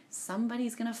 someday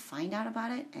somebody's going to find out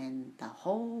about it and the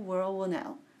whole world will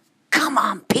know. Come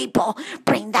on, people,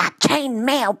 bring that chain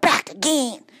mail back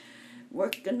again.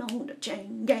 Working on the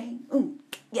chain gang,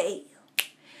 yeah.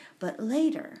 But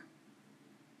later,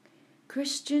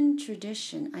 Christian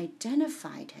tradition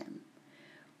identified him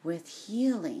with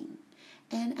healing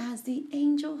and as the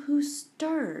angel who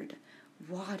stirred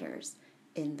waters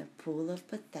in the pool of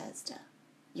Bethesda.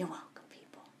 You're welcome,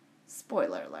 people.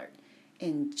 Spoiler alert.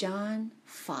 In John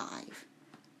 5,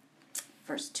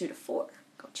 verse 2 to 4.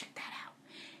 Go check that out.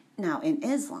 Now, in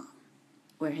Islam,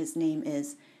 where his name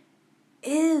is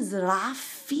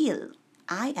RAFAEL,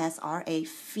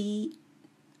 ISRAFAEL,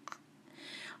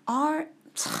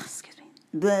 excuse me.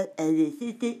 But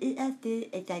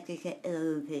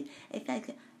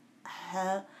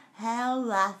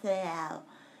RAFAEL,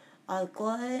 our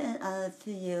glory and honor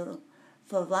to you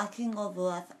for watching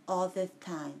over us all this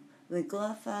time. We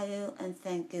glorify you and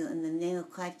thank you in the name of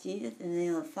Christ Jesus, in the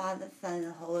name of the Father, Son, and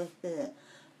the Holy Spirit.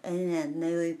 Amen.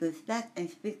 May we respect and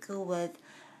speak the words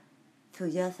to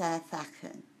your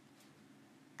satisfaction.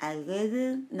 I give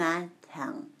you my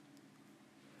tongue.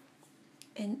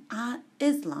 In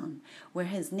Islam, where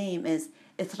his name is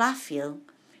Israfil,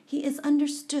 he is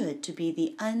understood to be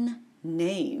the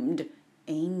unnamed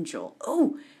angel.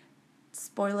 Oh,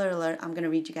 spoiler alert, I'm going to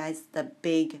read you guys the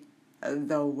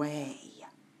Way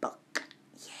book.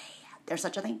 Yeah, there's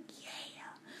such a thing? Yeah.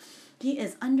 He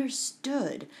is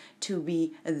understood to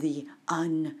be the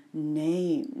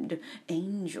unnamed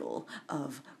angel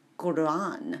of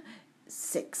Quran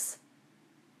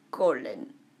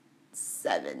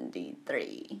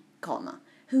 6:73,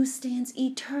 who stands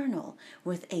eternal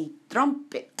with a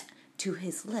trumpet to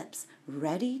his lips,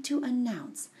 ready to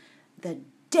announce the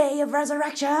day of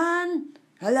resurrection.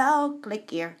 Hello, click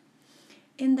here.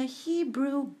 In the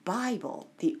Hebrew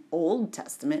Bible, the Old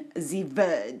Testament, the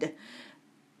word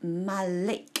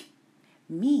Malik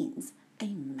means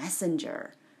a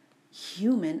messenger,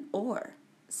 human or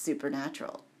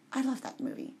supernatural. I love that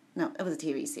movie. No, it was a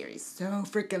TV series. So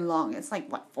freaking long. It's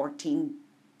like, 14,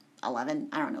 11?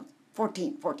 I don't know.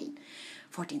 14.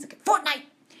 14's a good. Fortnite!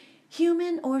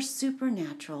 Human or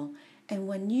supernatural, and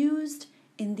when used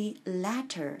in the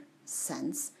latter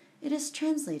sense, it is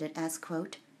translated as,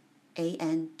 quote,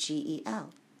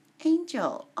 ANGEL,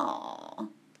 angel, aww,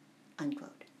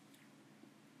 unquote.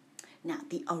 Now,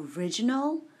 the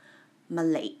original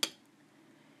Malik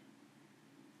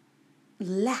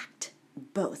lacked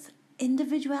both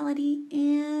individuality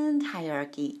and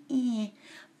hierarchy.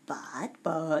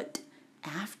 But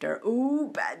after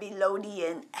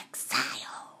Babylonian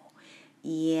exile,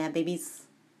 yeah, babies,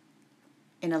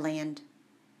 in a land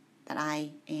that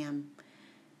I am.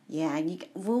 Yeah,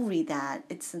 we'll read that.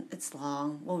 It's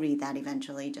long. We'll read that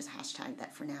eventually. Just hashtag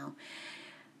that for now.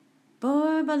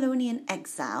 Babylonian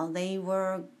exile, they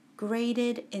were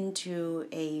graded into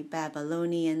a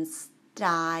Babylonian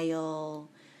style-ish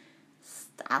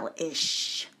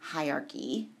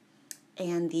hierarchy.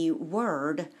 And the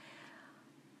word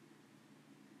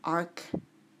archangel,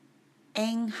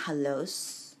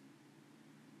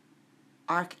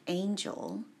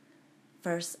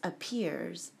 first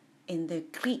appears in the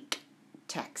Greek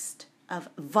text of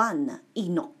Van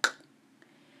Enoch.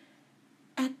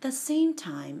 At the same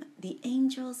time, the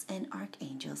angels and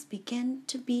archangels began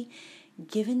to be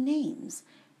given names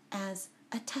as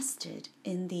attested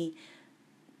in the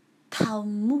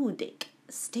Talmudic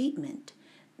statement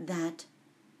that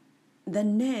the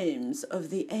names of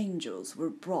the angels were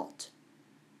brought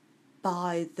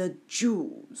by the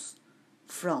Jews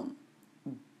from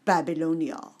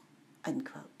Babylonia,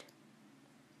 unquote.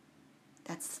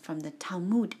 That's from the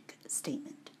Talmudic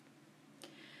statement.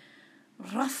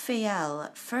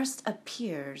 Raphael first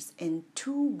appears in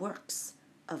 2 works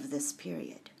of this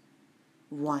period.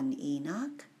 1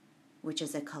 Enoch, which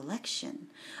is a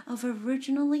collection of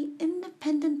originally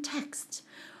independent texts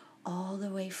all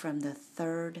the way from the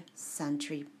 3rd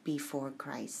century before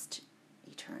Christ,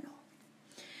 eternal.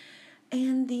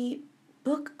 And the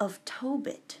Book of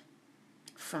Tobit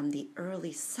from the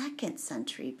early 2nd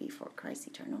century before Christ,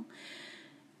 eternal.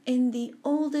 In the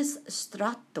oldest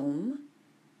stratum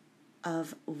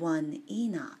of one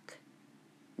Enoch,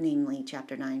 namely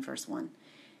chapter 9, verse 1.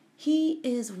 He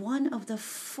is one of the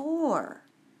 4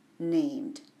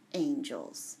 named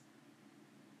angels.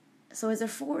 So is there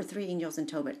 4 or 3 angels in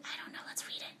Tobit? I don't know. Let's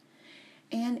read it.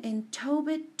 And in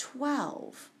Tobit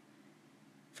 12,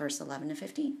 verse 11 to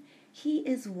 15, he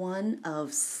is one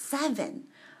of 7.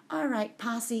 All right,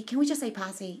 posse. Can we just say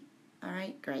posse? All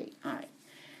right, great. All right.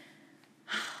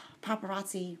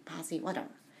 Paparazzi, posse,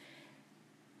 whatever.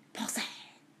 Pose,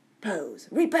 pose,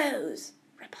 repose,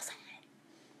 repose.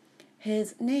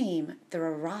 His name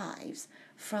derives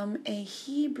from a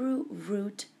Hebrew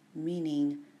root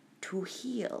meaning to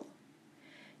heal,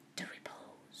 to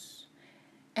repose,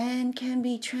 and can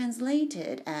be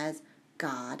translated as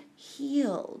God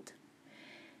healed.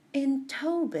 In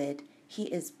Tobit, he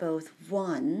is both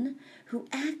one who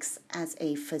acts as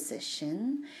a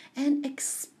physician and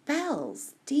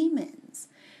expels demons,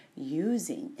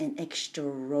 using an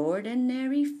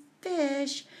extraordinary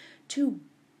fish to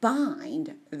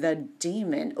bind the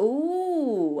demon.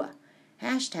 Ooh!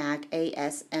 Hashtag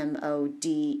ASMODEUS.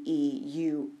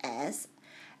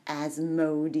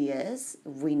 Asmodeus.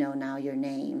 We know now your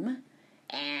name.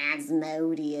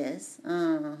 Asmodeus.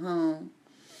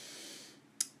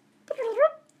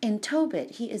 In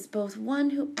Tobit, he is both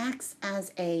one who acts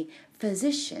as a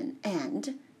physician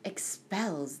and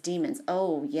expels demons.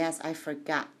 Oh, yes, I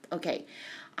forgot. Okay,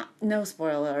 no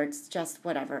spoiler, it's just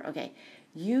whatever. Okay,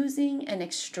 using an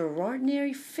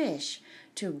extraordinary fish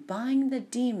to bind the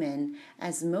demon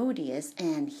Asmodeus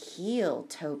and heal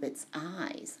Tobit's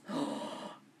eyes.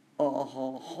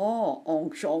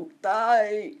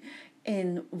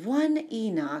 In 1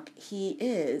 Enoch, he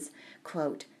is,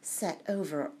 quote, set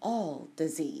over all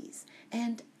disease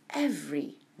and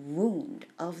every wound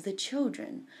of the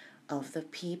children of the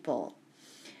people,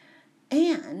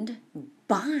 and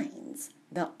binds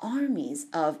the armies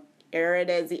of, here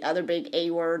it is, the other big A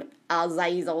word,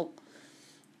 Azazel,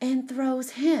 and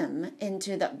throws him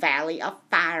into the valley of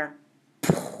fire.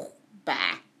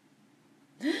 Bah.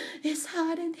 It's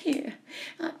hot in here.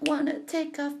 I want to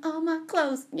take off all my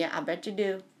clothes. Yeah, I bet you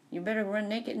do. You better run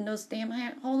naked in those damn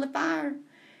holy fire.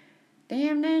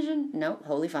 Damnation. Nope,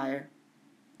 holy fire.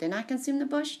 Did not consume the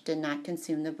bush. Did not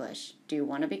consume the bush. Do you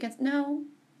want to be consumed?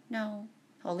 No.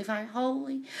 Holy fire.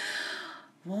 Holy.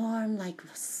 Warm like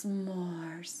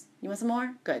s'mores. You want some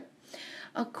more? Good.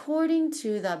 According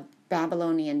to the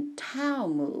Babylonian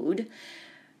Talmud,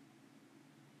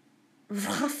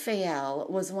 Raphael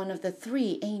was one of the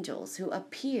 3 angels who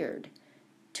appeared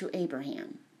to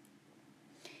Abraham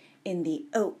in the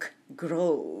oak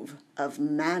grove of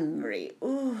Mamre.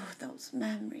 Ooh, those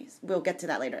memories. We'll get to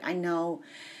that later. I know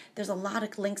there's a lot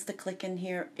of links to click in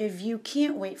here. If you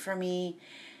can't wait for me,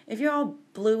 if you're all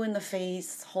blue in the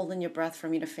face, holding your breath for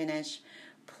me to finish,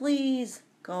 please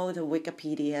go to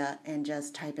Wikipedia and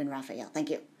just type in Raphael. Thank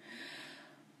you.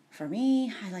 For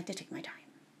me, I like to take my time.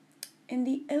 In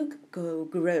the oak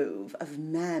grove of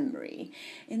Mamre,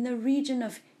 in the region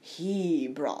of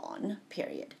Hebron,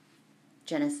 period.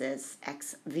 Genesis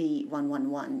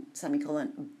XV111,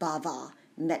 semicolon, Bava,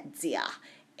 Metzia,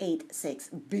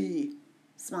 86b,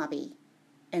 Smabi,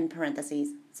 in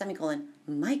parentheses, semicolon,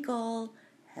 Michael,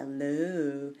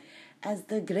 hello, as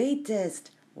the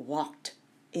greatest walked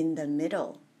in the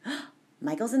middle.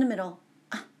 Michael's in the middle.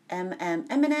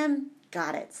 Eminem,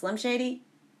 got it. Slim Shady,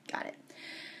 got it.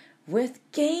 With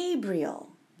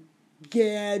Gabriel,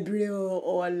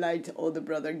 oh, I liked older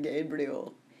brother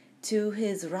Gabriel, to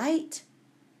his right,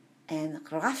 and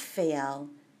Raphael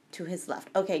to his left.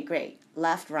 Okay, great.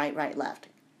 Left, right, left.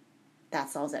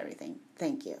 That solves everything.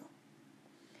 Thank you.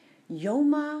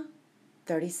 Yoma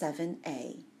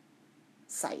 37a,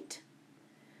 site.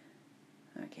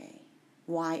 Okay.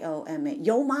 Y-O-M-A.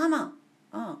 Yo mama.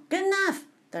 Oh, good enough.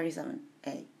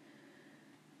 37a.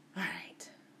 All right.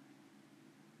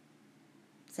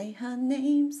 Say her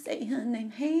name, say her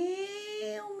name.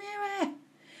 Hail Mary,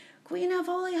 Queen of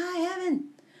Holy High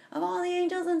Heaven, of all the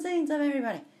angels and saints of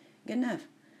everybody. Good enough.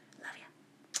 Love you.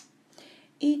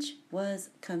 Each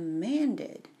was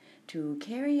commanded to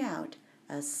carry out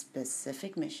a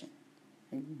specific mission.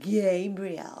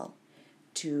 Gabriel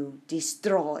to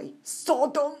destroy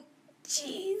Sodom.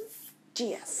 Jeez.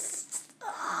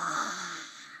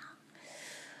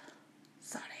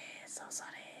 So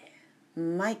sorry.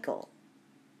 Michael.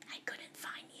 I couldn't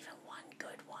find even one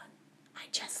good one. I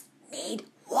just need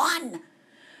one.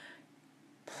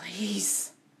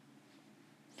 Please.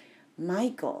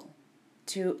 Michael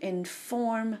to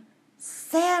inform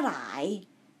Sarai,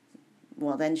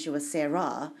 well then she was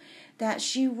Sarah, that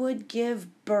she would give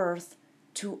birth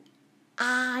to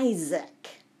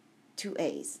Isaac, 2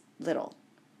 A's, little,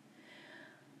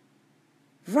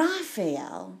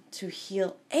 Raphael to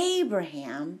heal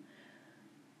Abraham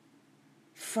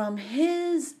from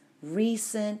his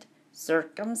recent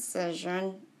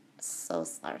circumcision, so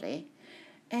sorry,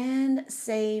 and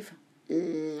save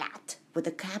Lot with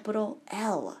a capital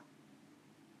L.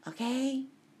 Okay?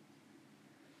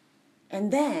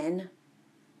 And then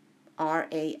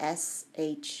Rashi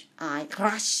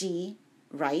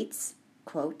writes,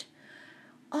 quote,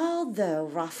 although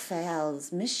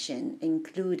Raphael's mission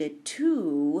included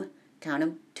two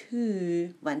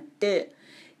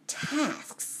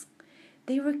tasks,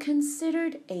 they were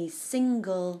considered a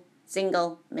single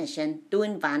mission,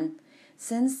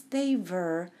 since they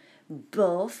were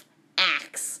both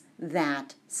acts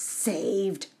that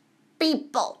saved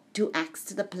people. 2 acts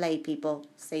to the play, people.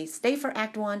 Stay for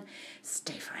Act 1,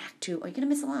 stay for Act 2, or you're going to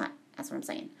miss a lot. That's what I'm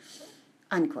saying.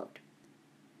 Unquote.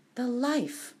 The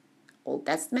life, Old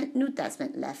Testament, New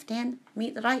Testament, left hand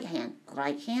meet right hand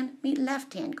meet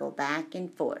left hand, go back and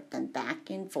forth,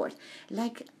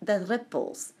 like the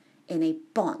ripples in a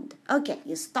pond. Okay,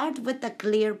 you start with the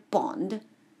clear pond,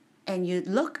 and you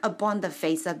look upon the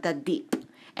face of the deep,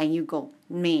 and you go,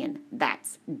 man,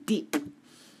 that's deep.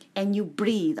 And you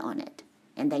breathe on it.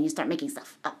 And then you start making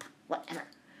stuff up, whatever.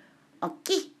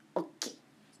 Okay.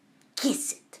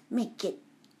 Kiss it. Make it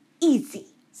easy,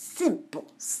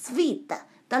 simple, sweet.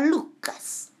 The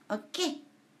Lucas. Okay?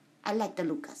 I like the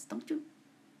Lucas, don't you?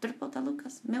 Triple the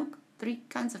Lucas. Milk. 3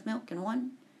 kinds of milk in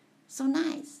one. So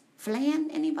nice. Flan,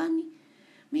 anybody?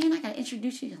 Man, I gotta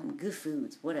introduce you to some good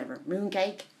foods. Whatever.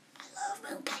 Mooncake. I love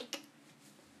mooncake.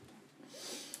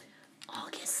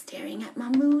 August staring at my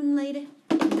moon lady.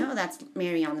 You know that's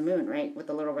Mary on the moon, right? With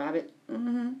the little rabbit.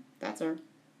 That's her.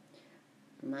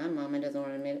 My mama doesn't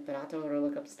want to admit it, but I told her to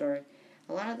look up the story.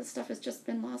 A lot of this stuff has just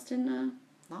been lost in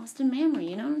memory,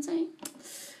 you know what I'm saying?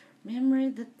 Memory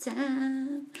the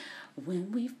time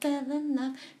when we fell in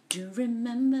love. Do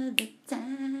remember the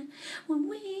time when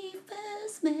we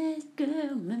first met, girl?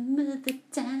 Remember the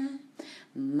time?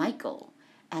 Michael,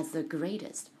 as the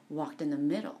greatest, walked in the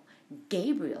middle.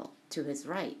 Gabriel to his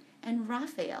right, and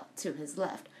Raphael to his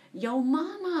left. Yo,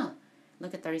 mama!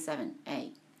 Look at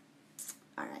 37a.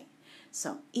 All right.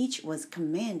 So each was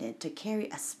commanded to carry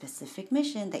a specific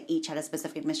mission. They each had a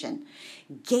specific mission.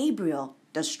 Gabriel,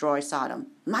 destroy Sodom.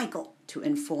 Michael, to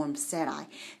inform Sarai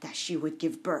that she would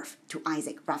give birth to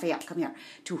Isaac. Raphael, come here.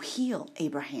 To heal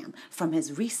Abraham from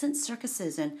his recent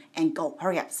circumcision and go.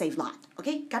 Hurry up, save Lot.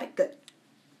 Okay, got it? Good.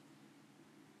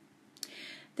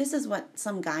 This is what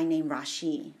some guy named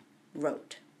Rashi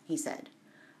wrote. He said,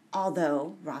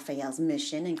 although Raphael's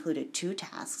mission included 2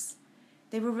 tasks,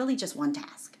 they were really just one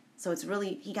task. So it's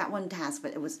really, he got one task,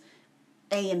 but it was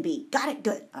A and B. Got it?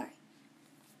 Good. All right.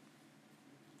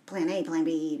 Plan A, plan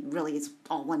B, really it's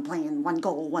all one plan, one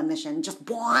goal, one mission. Just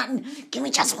one. Give me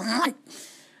just one.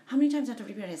 How many times do I have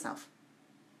to repeat myself?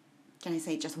 Can I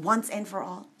say just once and for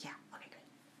all? Yeah. Okay, good.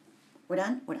 We're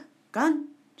done? We're done. Gone?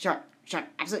 Sure.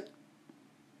 Absolutely.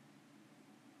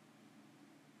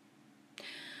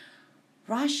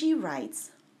 Rashi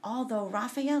writes, although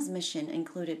Raphael's mission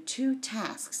included 2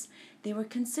 tasks, they were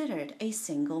considered a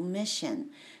single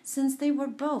mission, since they were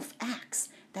both acts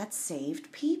that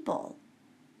saved people.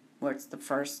 What's the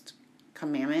first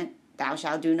commandment? Thou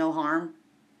shalt do no harm.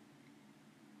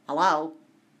 Hello?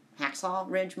 Hacksaw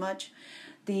Ridge much?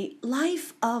 The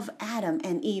Life of Adam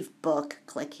and Eve book,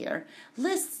 click here,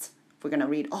 lists, we're going to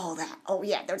read all that. Oh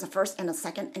yeah, there's a first and a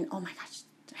second, and oh my gosh,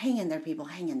 hang in there, people,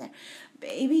 hang in there.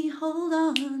 Baby, hold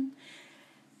on.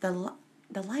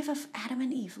 The Life of Adam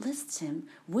and Eve lists him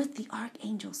with the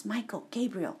archangels Michael,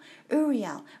 Gabriel,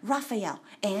 Uriel, Raphael,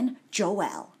 and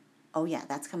Joel. Oh yeah,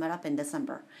 that's coming up in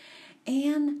December.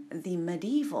 And the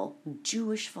medieval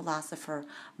Jewish philosopher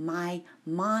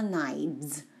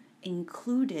Maimonides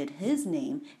included his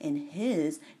name in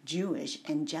his Jewish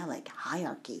angelic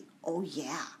hierarchy. Oh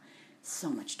yeah. So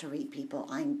much to read, people.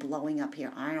 I'm blowing up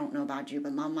here. I don't know about you,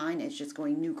 but my mind is just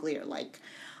going nuclear. Like,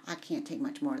 I can't take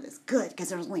much more of this. Good, because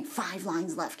there's only 5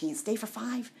 lines left. Can you stay for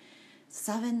 5?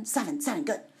 7.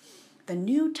 Good. The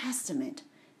New Testament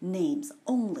names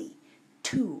only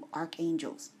 2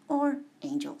 archangels, or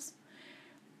angels.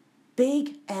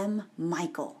 Big M,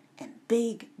 Michael, and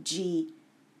Big G,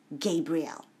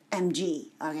 Gabriel. MG,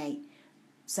 okay?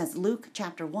 Says Luke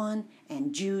chapter 1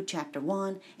 and Jude chapter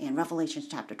 1 and Revelation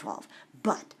chapter 12.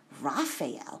 But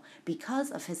Raphael,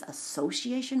 because of his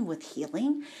association with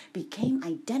healing, became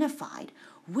identified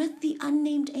with the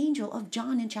unnamed angel of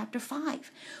John in chapter 5,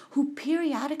 who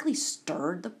periodically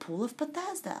stirred the pool of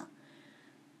Bethesda.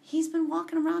 He's been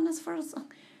walking around us for...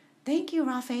 Thank you,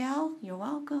 Raphael. You're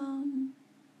welcome.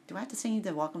 Do I have to sing you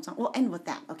the welcome song? We'll end with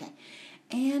that, okay.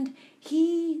 And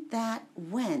he that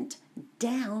went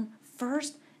down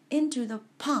first into the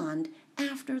pond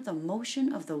after the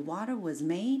motion of the water was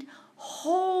made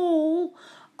whole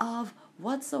of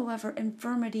whatsoever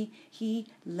infirmity he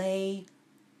lay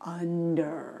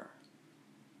under.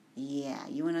 Yeah,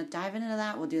 you want to dive into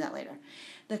that? We'll do that later.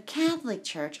 The Catholic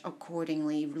Church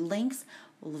accordingly links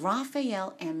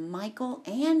Raphael and Michael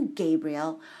and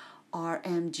Gabriel,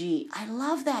 RMG. I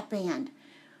love that band.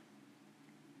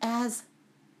 As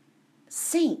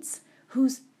saints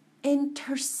whose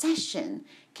intercession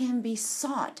can be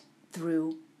sought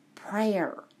through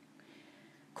prayer.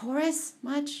 Chorus,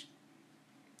 much?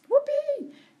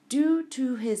 Whoopee! Due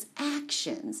to his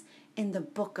actions in the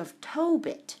book of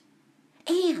Tobit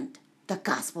and the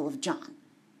Gospel of John.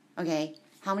 Okay,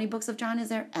 how many books of John is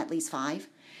there? At least 5.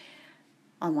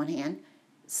 On one hand,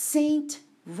 Saint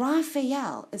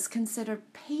Raphael is considered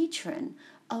patron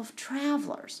of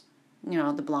travelers. You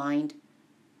know, the blind.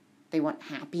 They want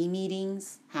happy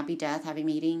meetings, happy death, happy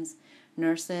meetings.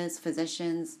 Nurses,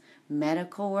 physicians,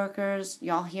 medical workers.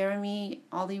 Y'all hearing me,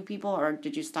 all you people? Or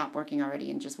did you stop working already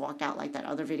and just walked out like that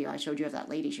other video I showed you of that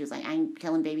lady? She was like, I'm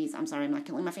killing babies. I'm sorry, I'm not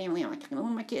killing my family. I'm not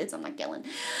killing my kids. I'm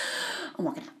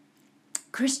walking out.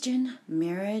 Christian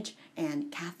marriage and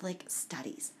Catholic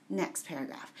studies. Next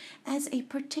paragraph. As a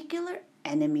particular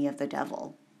enemy of the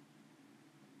devil.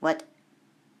 What?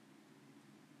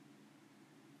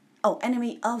 Oh,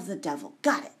 enemy of the devil.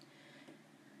 Got it.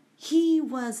 He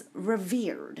was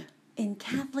revered in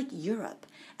Catholic Europe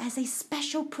as a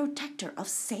special protector of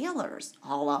sailors.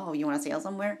 Hello, you want to sail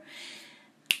somewhere?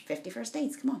 51st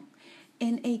States, come on.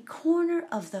 In a corner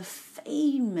of the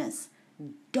famous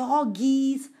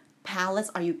Doggy's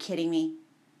Palace. Are you kidding me?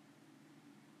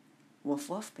 Woof,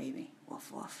 woof, baby.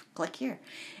 Woof, woof. Click here.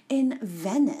 In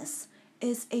Venice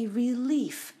is a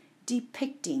relief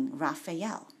depicting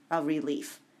Raphael. A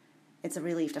relief. It's a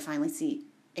relief to finally see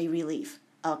a relief.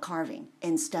 A carving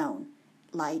in stone,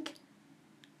 like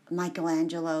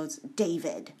Michelangelo's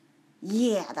David.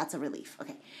 Yeah, that's a relief.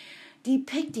 Okay.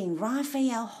 Depicting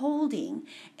Raphael holding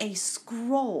a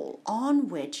scroll on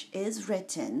which is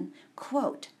written,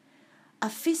 quote,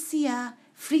 Officia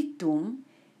fritum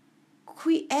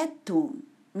quietum,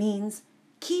 means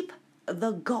keep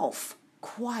the gulf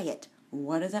quiet.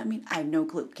 What does that mean? I have no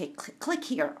clue. Okay, click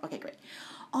here. Okay, great.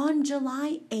 On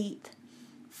July 8th,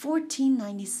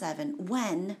 1497,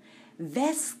 when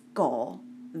Vasco,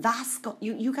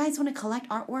 you guys want to collect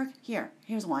artwork?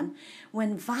 Here's one.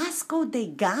 When Vasco da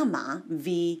Gama,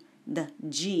 V, the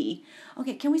G.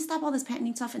 Okay, can we stop all this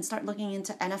patenting stuff and start looking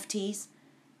into NFTs?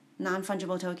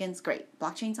 Non-fungible tokens? Great.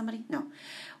 Blockchain, somebody? No.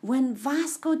 When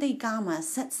Vasco da Gama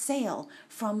set sail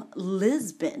from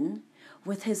Lisbon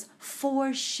with his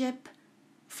 4-ship,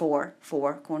 four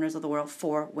corners of the world,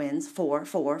 4 winds, 4,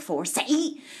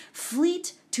 say,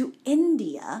 fleet to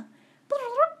India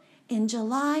in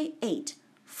July 8,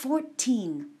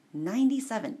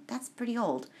 1497. That's pretty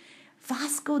old.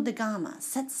 Vasco da Gama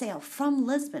set sail from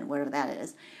Lisbon, wherever that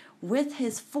is, with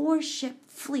his 4-ship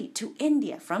fleet to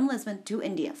India, from Lisbon to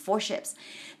India, 4 ships.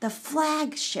 The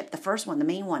flagship, the first one, the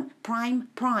main one, Prime,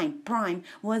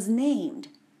 was named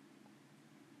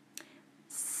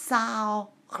São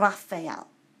Rafael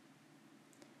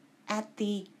at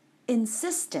the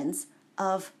insistence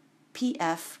of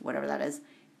PF, whatever that is,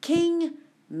 King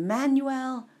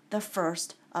Manuel I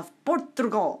of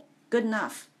Portugal. Good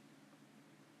enough.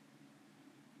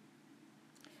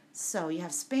 So you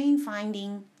have Spain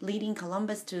leading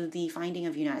Columbus to the finding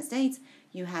of the United States.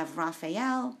 You have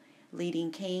Raphael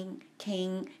leading King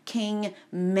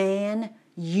Manuel,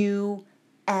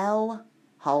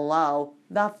 hello,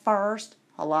 the first,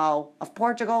 hello, of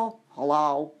Portugal,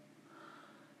 hello.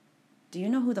 Do you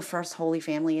know who the first Holy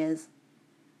Family is?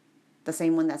 The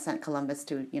same one that sent Columbus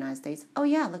to the United States? Oh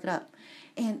yeah, look it up.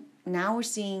 And now we're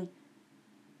seeing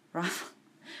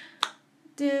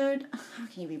Dude, how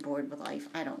can you be bored with life?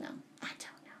 I don't know.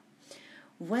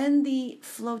 When the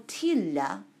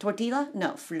flotilla,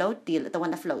 the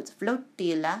one that floats,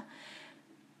 flotilla,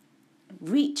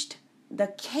 reached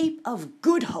the Cape of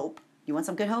Good Hope. You want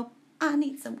some good hope? I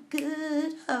need some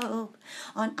good hope.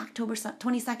 On October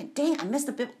 22nd. Dang, I missed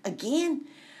a bit again.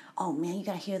 Oh man, you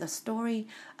gotta hear the story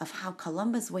of how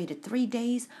Columbus waited 3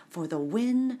 days for the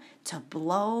wind to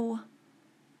blow.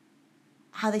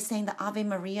 How they sang the Ave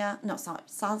Maria,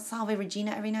 Salve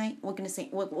Regina every night. We're gonna sing.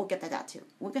 We'll get that too.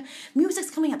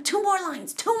 Music's coming up. 2 more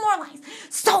lines.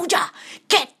 Soldier,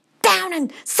 get down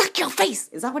and suck your face.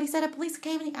 Is that what he said at Police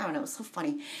Academy? I don't know. It's so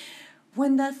funny.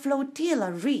 When the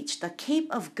flotilla reached the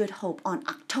Cape of Good Hope on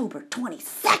October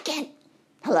 22nd.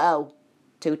 Hello,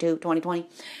 2020.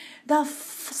 The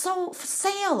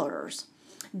sailors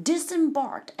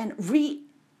disembarked and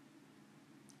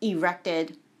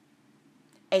re-erected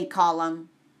a column,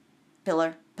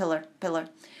 pillar,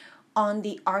 on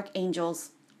the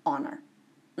archangel's honor.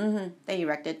 They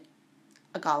erected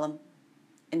a column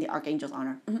in the archangel's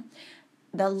honor.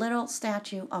 The little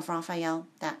statue of Raphael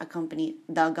that accompanied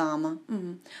the Gamma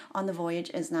on the voyage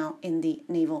is now in the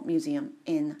Naval Museum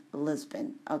in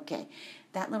Lisbon. Okay,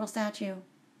 that little statue,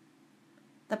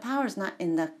 the power is not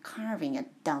in the carving, a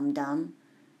dum-dum.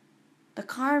 The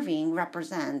carving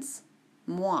represents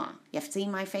moi. You've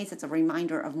seen my face? It's a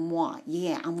reminder of moi.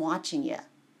 Yeah, I'm watching you.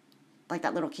 Like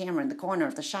that little camera in the corner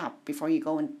of the shop. Before you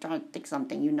go and try to take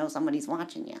something, you know somebody's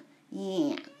watching you.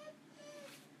 Yeah.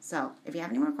 So, if you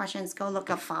have any more questions, go look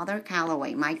up Father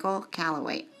Calloway, Michael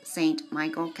Calloway, Saint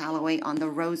Michael Calloway on the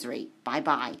Rosary.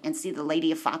 Bye-bye. And see the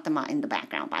Lady of Fatima in the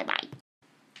background. Bye-bye.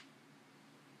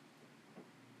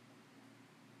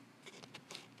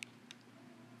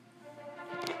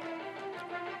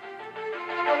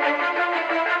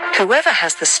 Whoever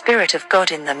has the Spirit of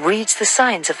God in them reads the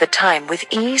signs of the time with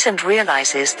ease and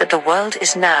realizes that the world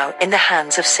is now in the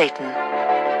hands of Satan.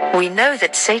 We know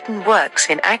that Satan works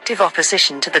in active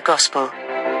opposition to the gospel.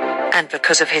 And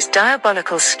because of his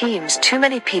diabolical schemes, too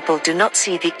many people do not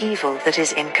see the evil that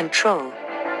is in control.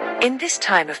 In this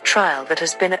time of trial that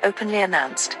has been openly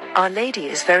announced, Our Lady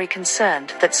is very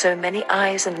concerned that so many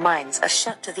eyes and minds are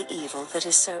shut to the evil that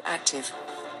is so active.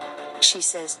 She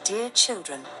says, "Dear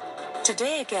children,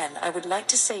 today again I would like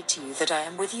to say to you that I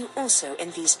am with you also in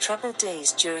these troubled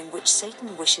days during which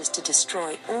Satan wishes to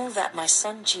destroy all that my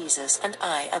son Jesus and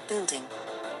I are building.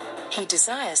 He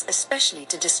desires especially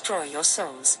to destroy your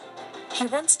souls. He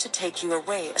wants to take you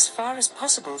away as far as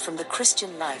possible from the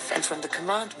Christian life and from the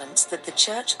commandments that the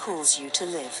Church calls you to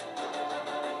live.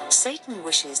 Satan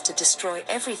wishes to destroy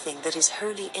everything that is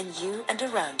holy in you and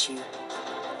around you.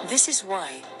 This is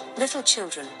why, little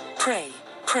children, pray,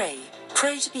 pray,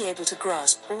 pray to be able to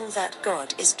grasp all that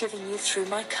God is giving you through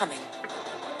my coming.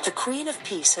 The Queen of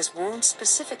Peace has warned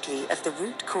specifically of the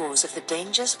root cause of the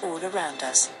dangers all around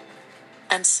us,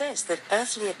 and says that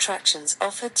earthly attractions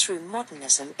offered through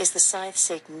modernism is the scythe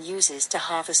Satan uses to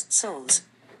harvest souls.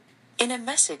 In a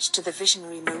message to the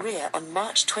visionary Maria on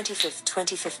March 25,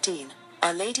 2015,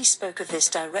 Our Lady spoke of this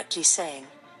directly, saying,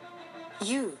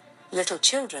 "You, little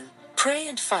children, pray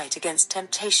and fight against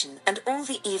temptation and all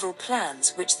the evil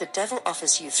plans which the devil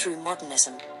offers you through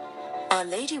modernism." Our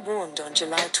Lady warned on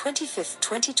July 25,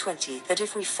 2020 that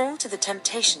if we fall to the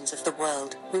temptations of the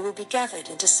world, we will be gathered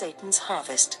into Satan's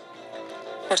harvest.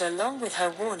 But along with her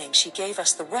warning, she gave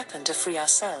us the weapon to free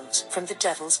ourselves from the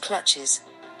devil's clutches.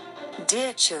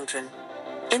 Dear children,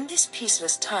 in this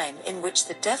peaceless time in which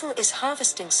the devil is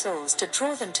harvesting souls to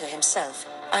draw them to himself,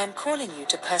 I am calling you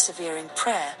to persevere in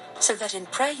prayer, so that in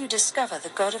prayer you discover the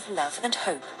God of love and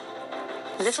hope.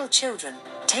 Little children,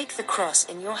 take the cross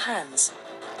in your hands.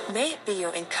 May it be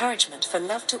your encouragement for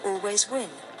love to always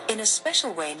win, in a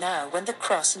special way now when the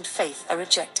cross and faith are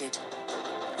rejected.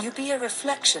 You be a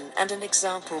reflection and an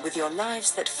example with your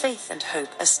lives that faith and hope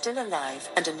are still alive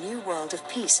and a new world of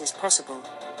peace is possible.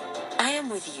 I am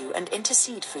with you and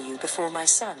intercede for you before my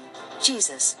Son,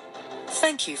 Jesus.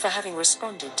 Thank you for having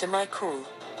responded to my call.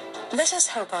 Let us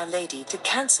help Our Lady to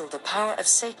cancel the power of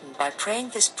Satan by praying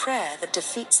this prayer that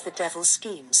defeats the devil's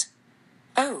schemes.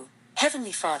 Oh,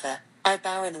 Heavenly Father, I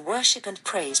bow in worship and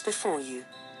praise before you.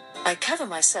 I cover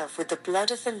myself with the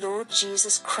blood of the Lord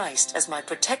Jesus Christ as my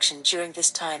protection during this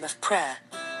time of prayer.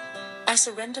 I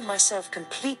surrender myself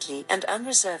completely and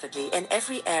unreservedly in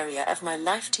every area of my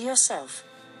life to yourself.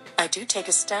 I do take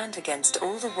a stand against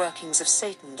all the workings of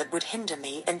Satan that would hinder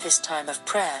me in this time of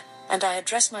prayer, and I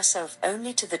address myself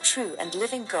only to the true and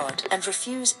living God and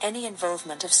refuse any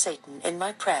involvement of Satan in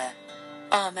my prayer.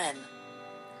 Amen.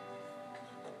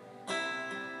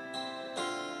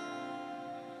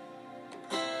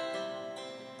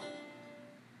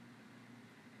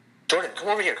 Jordan, come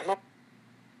over here, come on.